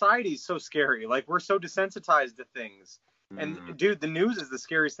society's so scary. Like we're so desensitized to things. And dude, the news is the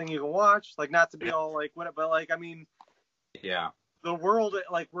scariest thing you can watch. Like not to be all like what, but like I mean, the world,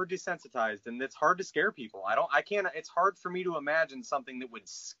 like we're desensitized, and it's hard to scare people. I can't. It's hard for me to imagine something that would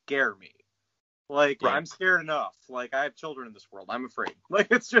scare me. Like I'm scared enough. Like I have children in this world. I'm afraid. Like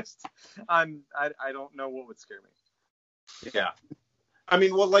it's just I don't know what would scare me. Yeah. I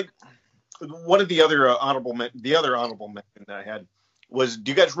mean, well, like one of the other honorable mention that I had was,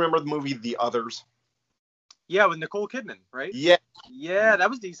 do you guys remember the movie The Others? Yeah, with Nicole Kidman, right? Yeah. Yeah, that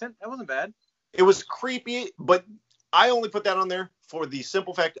was decent. That wasn't bad. It was creepy, but I only put that on there for the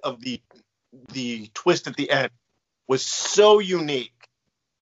simple fact of the twist at the end was so unique.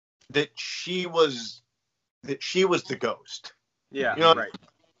 That she was the ghost. Yeah, right.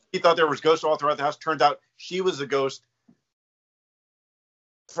 He thought there was ghosts all throughout the house. Turns out she was the ghost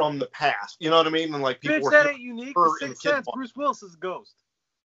from the past. You know what I mean? And like people were. That ain't unique. The Sixth Sense. Bruce Willis is a ghost.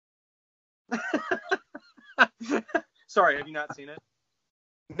 Sorry, have you not seen it?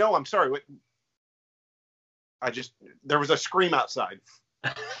 No, I'm sorry. What? there was a scream outside.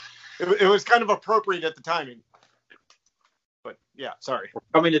 It was kind of appropriate at the timing. But yeah, sorry.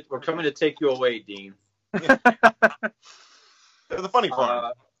 We're coming to take you away, Dean. They're the funny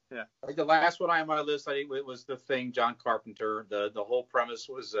part. Yeah. Like the last one on my list, I think it was The Thing, John Carpenter. The whole premise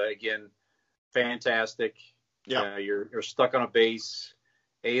was again fantastic. Yeah. You're stuck on a base.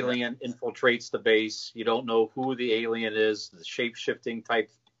 Alien infiltrates the base. You don't know who the alien is. The shape-shifting type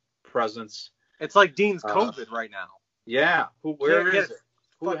presence. It's like Dean's COVID right now. Yeah. Where is it?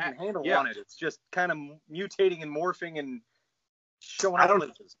 Who fucking handle on it? It's just kind of mutating and morphing and showing up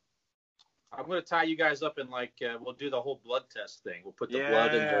places. I'm going to tie you guys up in we'll do the whole blood test thing. We'll put the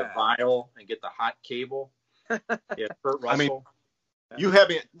blood in the vial and get the hot cable. Yeah, Kurt Russell. I mean, you have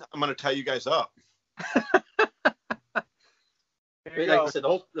it. I'm going to tie you guys up. Like I said,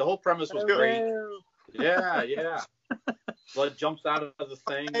 the whole premise was great. Yeah. Blood jumps out of the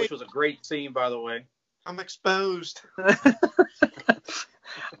thing, which was a great scene, by the way. I'm exposed. All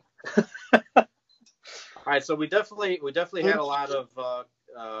right, so we definitely had a lot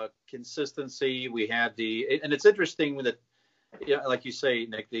of consistency. We had and it's interesting that, like you say,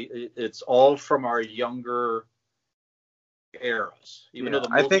 Nick, it's all from our younger eras. Even though the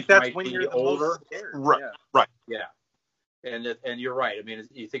movies I think that's might when be you're the older, most scared. Right. Yeah. And you're right. I mean,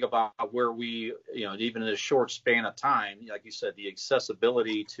 you think about where we, even in a short span of time, like you said, the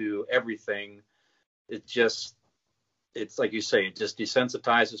accessibility to everything, it's like you say, it just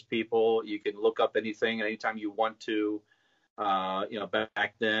desensitizes people. You can look up anything anytime you want to.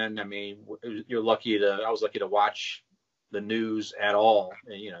 Back then, I mean, I was lucky to watch the news at all.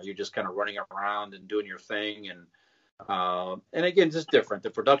 And, you're just kind of running around and doing your thing. And again, just different. The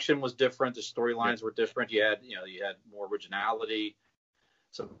production was different. The storylines were different. You had more originality.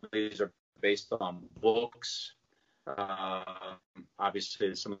 Some of these are based on books.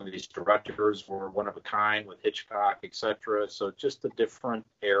 Obviously, some of these directors were one of a kind with Hitchcock, etc. So just a different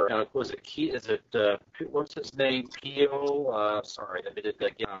era. Was it Key? Is it what's his name? Peele? Sorry, I did it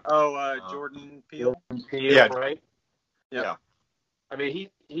again. Jordan Peele. Peele, right? Yeah. I mean,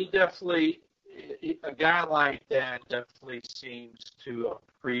 he definitely. A guy like that definitely seems to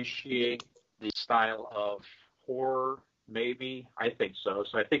appreciate the style of horror, maybe. I think so.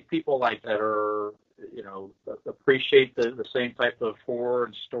 So I think people like that are, appreciate the same type of horror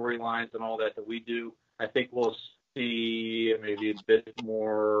and storylines and all that we do. I think we'll see maybe a bit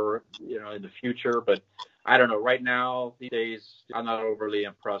more, in the future. But I don't know. Right now, these days, I'm not overly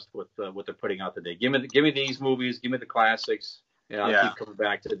impressed with what they're putting out today. Give me these movies. Give me the classics. I'll keep coming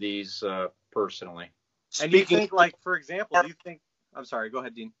back to these personally. And you think, for example, I'm sorry, go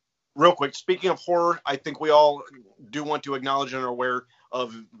ahead, Dean. Real quick, speaking of horror, I think we all do want to acknowledge and are aware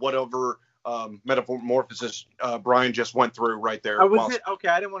of whatever metamorphosis Brian just went through right there. Okay,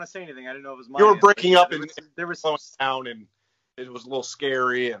 I didn't want to say anything. I didn't know it was my You were breaking up and there was slowing down, and it was a little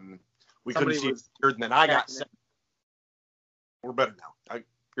scary, and we couldn't see it, and then I got sick. We're better now.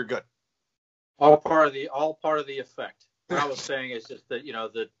 You're good. All part of the effect. What I was saying is just that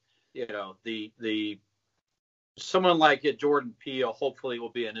the someone like Jordan Peele hopefully will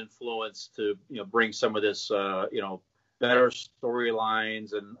be an influence to bring some of this better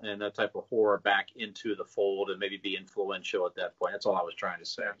storylines and that type of horror back into the fold and maybe be influential at that point. That's all I was trying to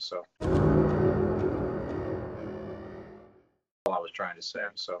say.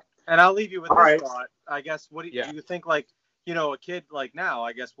 And I'll leave you with this thought. I guess what do you think? A kid like now,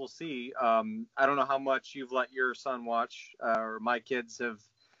 I guess we'll see. I don't know how much you've let your son watch, or my kids have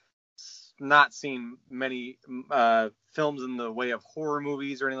not seen many films in the way of horror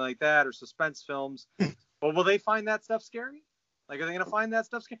movies or anything like that, or suspense films. But will they find that stuff scary? Are they going to find that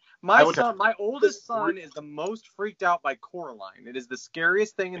stuff scary? My oldest son is the most freaked out by Coraline. It is the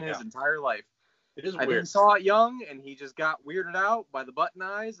scariest thing in his entire life. It is weird. He saw it young, and he just got weirded out by the button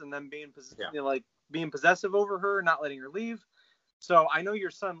eyes, and then being possessive over her and not letting her leave. So I know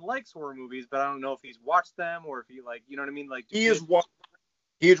your son likes horror movies, but I don't know if he's watched them or if he you know what I mean? He has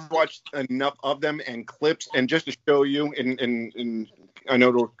watched enough of them and clips, and just to show you, and I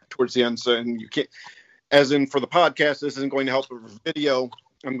know towards the end, so and you can't, as in for the podcast, this isn't going to help with video.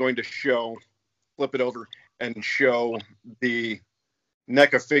 I'm going to flip it over and show the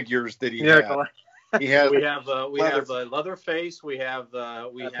NECA figures that he had. We have Leatherface. We have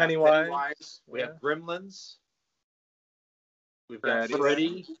Pennywise. We have Gremlins. We've got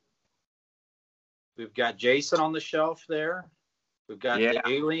Freddy. We've got Jason on the shelf there. We've got the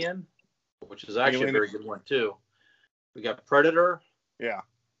Alien, which is actually a very good one too. We got Predator. Yeah.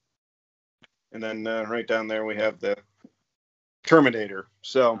 And then right down there we have the Terminator.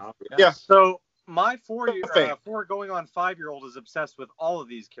 So So my Fan. 4 going on 5-year-old is obsessed with all of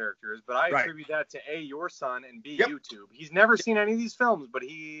these characters, but I Right. attribute that to A, your son, and B, Yep. YouTube. He's never seen any of these films, but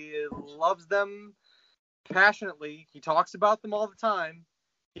he loves them passionately. He talks about them all the time.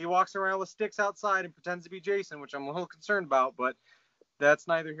 He walks around with sticks outside and pretends to be Jason, which I'm a little concerned about, but that's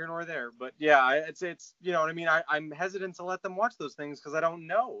neither here nor there. But yeah, it's you know what I mean. I'm hesitant to let them watch those things because I don't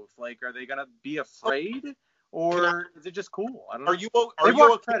know if, like, are they gonna be afraid or is it just cool? I don't know. Are you They've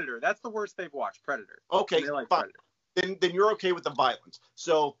watched okay? Predator. That's the worst they've watched. Predator. Okay, And they like fine. Predator. Then you're okay with the violence.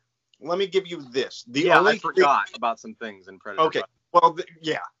 So let me give you this. The Yeah, only I forgot about some things in Predator. Okay. Well,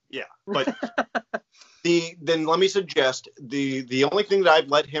 yeah. But then let me suggest the only thing that I've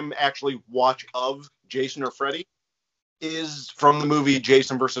let him actually watch of Jason or Freddy is from the movie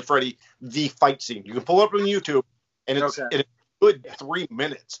Jason versus Freddy, the fight scene. You can pull it up on YouTube, and it's Okay. a good 3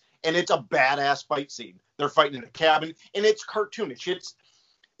 minutes, and it's a badass fight scene. They're fighting in a cabin, and it's cartoonish.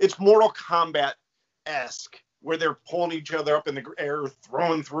 It's Mortal Kombat-esque, where they're pulling each other up in the air,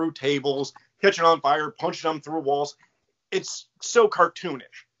 throwing through tables, catching on fire, punching them through walls. It's so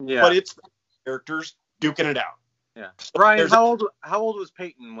cartoonish, Yeah. but it's the characters duking it out. Yeah. Brian, There's how old was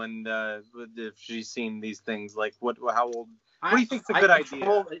Peyton when if she's seen these things? Like how old? What do you think's a good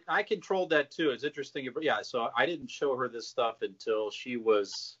idea? I controlled that too. It's interesting. Yeah, so I didn't show her this stuff until she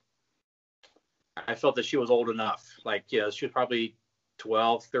was. I felt that she was old enough. Like, yeah, she was probably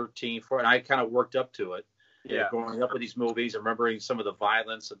 12, 13, 14. And I kind of worked up to it. Yeah. Growing up with these movies, remembering some of the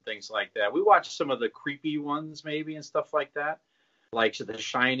violence and things like that. We watched some of the creepy ones maybe and stuff like that, like The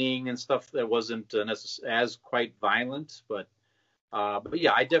Shining and stuff that wasn't as quite violent. But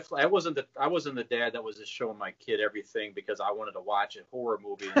yeah, I wasn't the dad that was just showing my kid everything because I wanted to watch a horror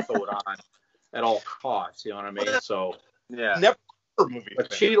movie and throw it on at all costs. You know what I mean? So Yeah. Never a movie.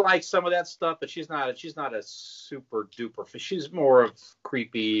 but she likes some of that stuff, but she's not a super duper. She's more of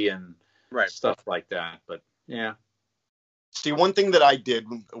creepy and Right. stuff like that. But yeah. See, one thing that I did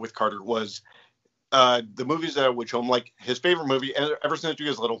with Carter was the movies that I would show him, like his favorite movie ever since he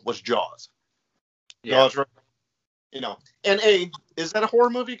was little was Jaws. Yeah. Jaws, right? You know, and is that a horror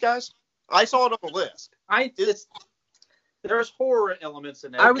movie, guys? I saw it on the list. There's horror elements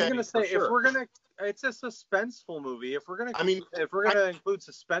in that. I was Okay, gonna say for sure. if we're gonna, it's a suspenseful movie. If we're gonna include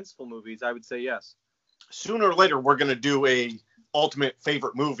suspenseful movies, I would say yes. Sooner or later, we're gonna do a ultimate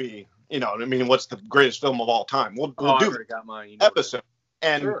favorite movie. You know, I mean, what's the greatest film of all time? We'll I do already got mine. You know episode,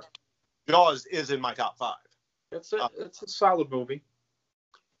 and Sure. Jaws is in my top 5. It's a solid movie.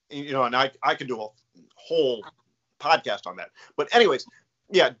 You know, and I could do a whole podcast on that. But anyways,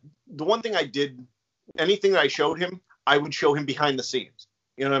 yeah, the one thing I did, anything that I showed him, I would show him behind the scenes.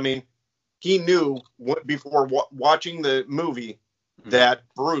 You know what I mean? He knew before watching the movie that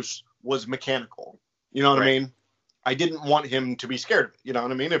Bruce was mechanical. You know what I mean? I didn't want him to be scared of it. You know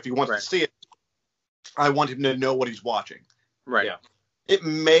what I mean? If he wants to see it, I want him to know what he's watching. Right. Yeah. It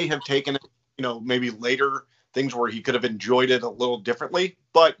may have taken, you know, maybe later things where he could have enjoyed it a little differently,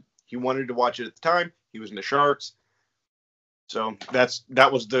 but he wanted to watch it at the time. He was into sharks. So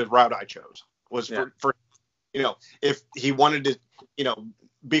that was the route I chose, was for you know, if he wanted to, you know,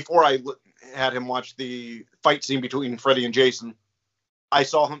 before I had him watch the fight scene between Freddy and Jason, I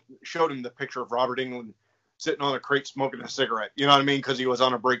showed him the picture of Robert Englund sitting on a crate smoking a cigarette. You know what I mean? Because he was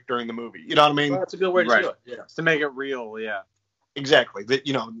on a break during the movie. You know what I mean? Well, that's a good way to do it. Yeah. To make it real, yeah. Exactly. That,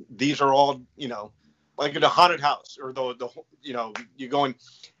 you know, these are all, you know, like in a haunted house or the you know, you going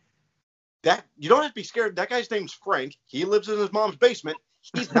that you don't have to be scared. That guy's name's Frank. He lives in his mom's basement.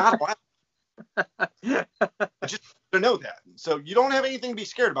 He's not allowed. Just to know that. So you don't have anything to be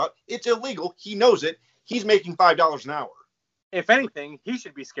scared about. It's illegal. He knows it. He's making $5 an hour. If anything, he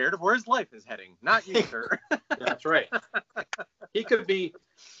should be scared of where his life is heading, not you, sir. That's right.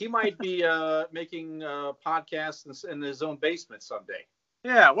 He might be making podcasts in his own basement someday.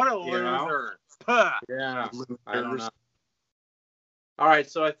 Yeah, what a You know? loser. Puh. Yeah. I don't know. All right,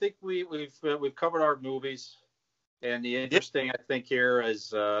 so I think we've covered our movies, and the interesting I think here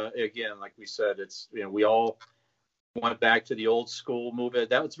is again, like we said, it's, you know, we all went back to the old school movie.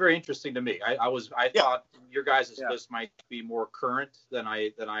 That was very interesting to me. I thought your guys' list might be more current than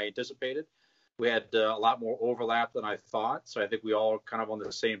I anticipated. We had a lot more overlap than I thought, so I think we all kind of on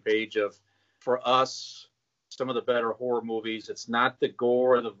the same page of, for us, some of the better horror movies, it's not the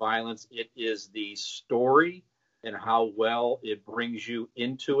gore or the violence, it is the story and how well it brings you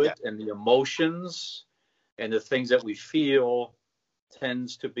into it, and the emotions and the things that we feel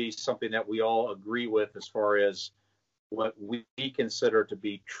tends to be something that we all agree with as far as what we consider to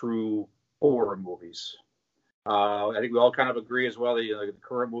be true horror movies. I think we all kind of agree as well that, you know, the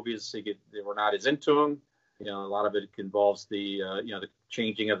current movies, we're not as into them. You know, a lot of it involves the the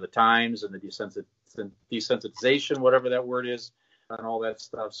changing of the times and the desensitization, whatever that word is, and all that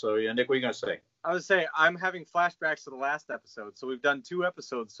stuff. So yeah, Nick, what are you gonna say? I would say I'm having flashbacks to the last episode. So we've done 2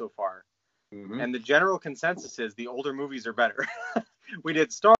 episodes so far, and the general consensus is the older movies are better. We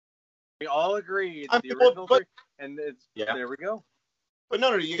did Star Wars. We all agreed the original, and there we go. But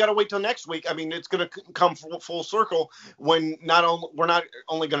no, you got to wait till next week. I mean, it's going to come full circle when we're not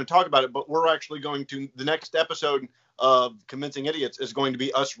only going to talk about it, but we're actually going to, the next episode of Convincing Idiots is going to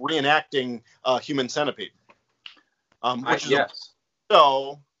be us reenacting Human Centipede.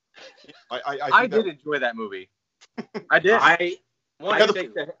 So I did enjoy that movie. I did. I take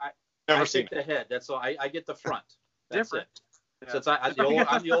the head. That's all. I get the front. That's different. It. Yeah. Since I'm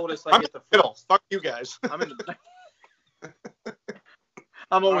the oldest, I get the front. Middle. Fuck you guys. I'm in the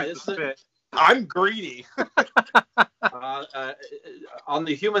I'm always the spit. I'm greedy. On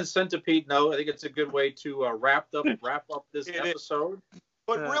the Human Centipede note, I think it's a good way to wrap up this episode.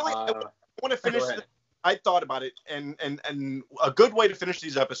 But really, I want to finish. I thought about it, and a good way to finish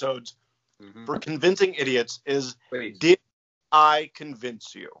these episodes for Convincing Idiots is: did I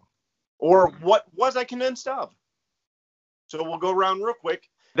convince you, or what was I convinced of? So we'll go around real quick.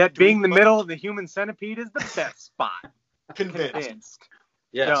 That being the middle of the Human Centipede is the best spot. Convinced.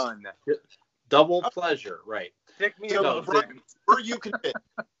 Yes. Done. Double pleasure, right? Pick me up. Were you convinced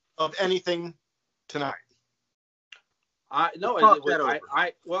of anything tonight? I am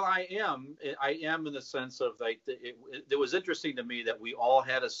in the sense of like it was interesting to me that we all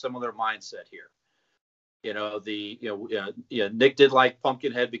had a similar mindset here. You know, Nick did like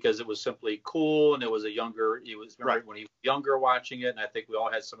Pumpkinhead because it was simply cool and it was when he was younger watching it, and I think we all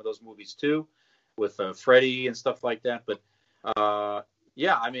had some of those movies too, with Freddy and stuff like that. But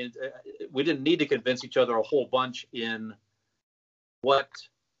yeah, I mean, we didn't need to convince each other a whole bunch in what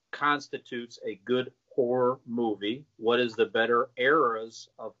constitutes a good horror movie, what is the better eras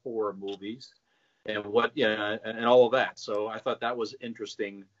of horror movies, and what, and all of that. So I thought that was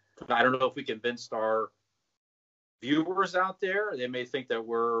interesting. I don't know if we convinced our viewers out there. They may think that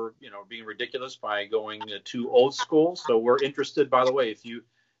we're, being ridiculous by going too old school. So we're interested, by the way, if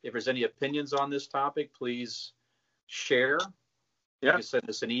there's any opinions on this topic, please share. You can send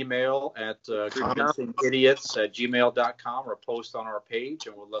us an email at convincingidiots@gmail.com or post on our page,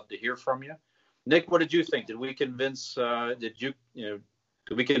 and we'd love to hear from you. Nick, what did you think? Did we convince? Did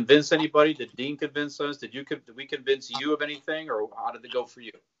we convince anybody? Did Dean convince us? Did we convince you of anything, or how did it go for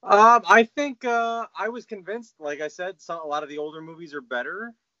you? I think I was convinced. Like I said, a lot of the older movies are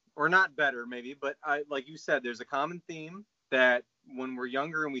better, or not better, maybe. But like you said, there's a common theme that when we're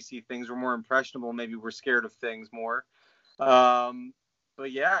younger and we see things, we're more impressionable. Maybe we're scared of things more.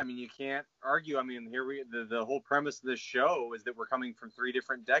 But yeah, I mean, you can't argue. I mean, the whole premise of this show is that we're coming from 3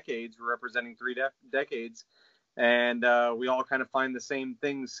 different decades. We're representing 3 decades, and we all kind of find the same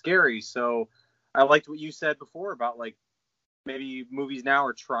things scary. So I liked what you said before about like maybe movies now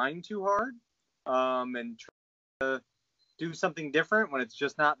are trying too hard, and trying to do something different when it's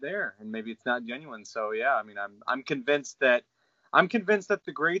just not there, and maybe it's not genuine. So yeah, I mean, I'm convinced that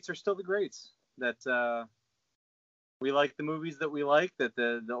the greats are still the greats. That we like the movies that we like, that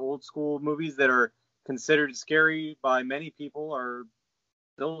the old school movies that are considered scary by many people are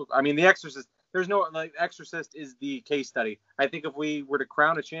still, I mean, The Exorcist, Exorcist is the case study. I think if we were to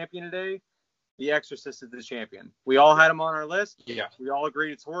crown a champion today, The Exorcist is the champion. We all had him on our list. Yeah. We all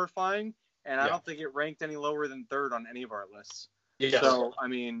agreed it's horrifying, and I don't think it ranked any lower than 3rd on any of our lists. Yeah. So, I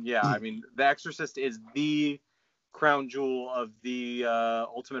mean, The Exorcist is the crown jewel of the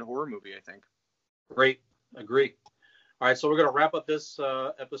ultimate horror movie, I think. Great. Agree. All right, so we're going to wrap up this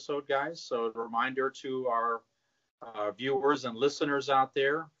episode, guys. So a reminder to our viewers and listeners out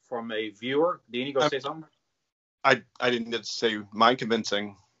there from a viewer. Dean, you go say something? I didn't get to say my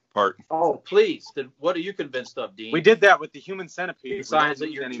convincing part. Oh, please. What are you convinced of, Dean? We did that with the Human Centipede. Besides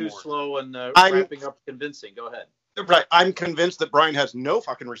that you're too slow in wrapping up convincing. Go ahead. Right. I'm convinced that Brian has no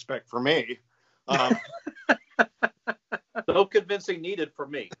fucking respect for me. No convincing needed for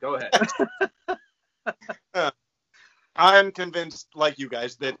me. Go ahead. I'm convinced, like you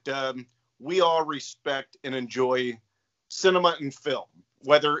guys, that we all respect and enjoy cinema and film,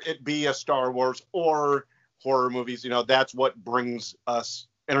 whether it be a Star Wars or horror movies. That's what brings us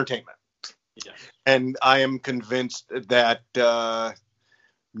entertainment. Yeah. And I am convinced that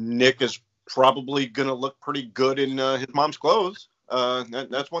Nick is probably going to look pretty good in his mom's clothes.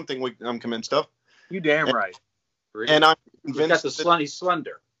 That's one thing I'm convinced of. You damn right. And I'm convinced he's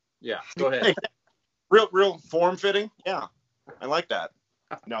slender. Yeah, go ahead. Real form fitting. Yeah, I like that.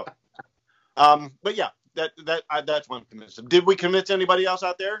 No, but yeah, that's what I'm convinced of. Did we convince anybody else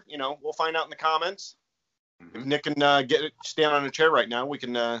out there? We'll find out in the comments. If Nick can stand on a chair right now, we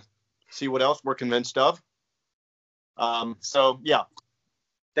can see what else we're convinced of. So yeah,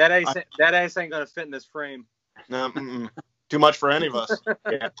 that ace ain't gonna fit in this frame. No, too much for any of us.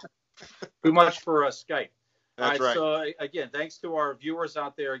 Yeah. Too much for Skype. That's All right. So again, thanks to our viewers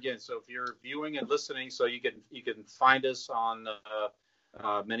out there. Again, so if you're viewing and listening, so you can find us on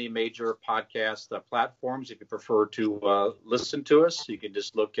many major podcast platforms. If you prefer to listen to us, you can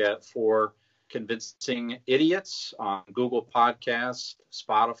just look for Convincing Idiots on Google Podcasts,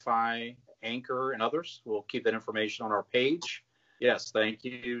 Spotify, Anchor, and others. We'll keep that information on our page. Yes, thank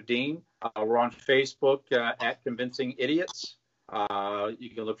you, Dean. We're on Facebook at Convincing Idiots. You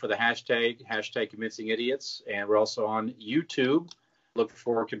can look for the hashtag Convincing Idiots, and we're also on YouTube. Look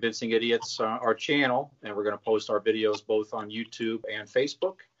for Convincing Idiots, our channel, and we're going to post our videos both on YouTube and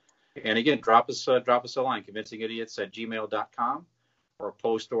Facebook. And again, drop us a line, convincingidiots@gmail.com, or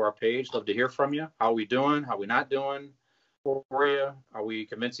post to our page. Love to hear from you. How are we doing? How are we not doing for you? Are we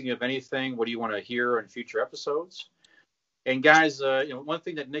convincing you of anything? What do you want to hear in future episodes? And guys, one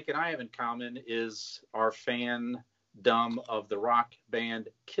thing that Nick and I have in common is our fandom of the rock band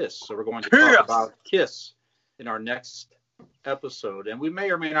Kiss. So we're going to talk about Kiss in our next episode. And we may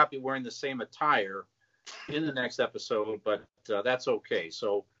or may not be wearing the same attire in the next episode, but that's okay.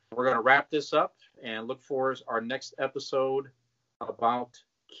 So we're going to wrap this up and look for our next episode about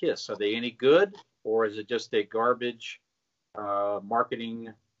Kiss. Are they any good, or is it just a garbage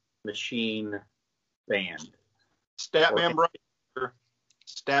marketing machine band? Statman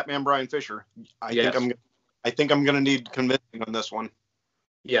Brian Fisher. I think I'm going to need convincing on this one.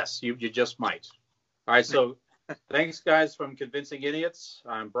 Yes, you just might. All right, so thanks, guys, from Convincing Idiots.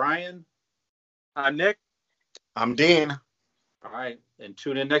 I'm Brian. I'm Nick. I'm Dean. All right, and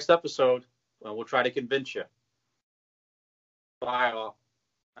tune in next episode. We'll try to convince you. Bye, all.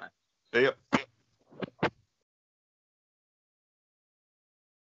 See ya.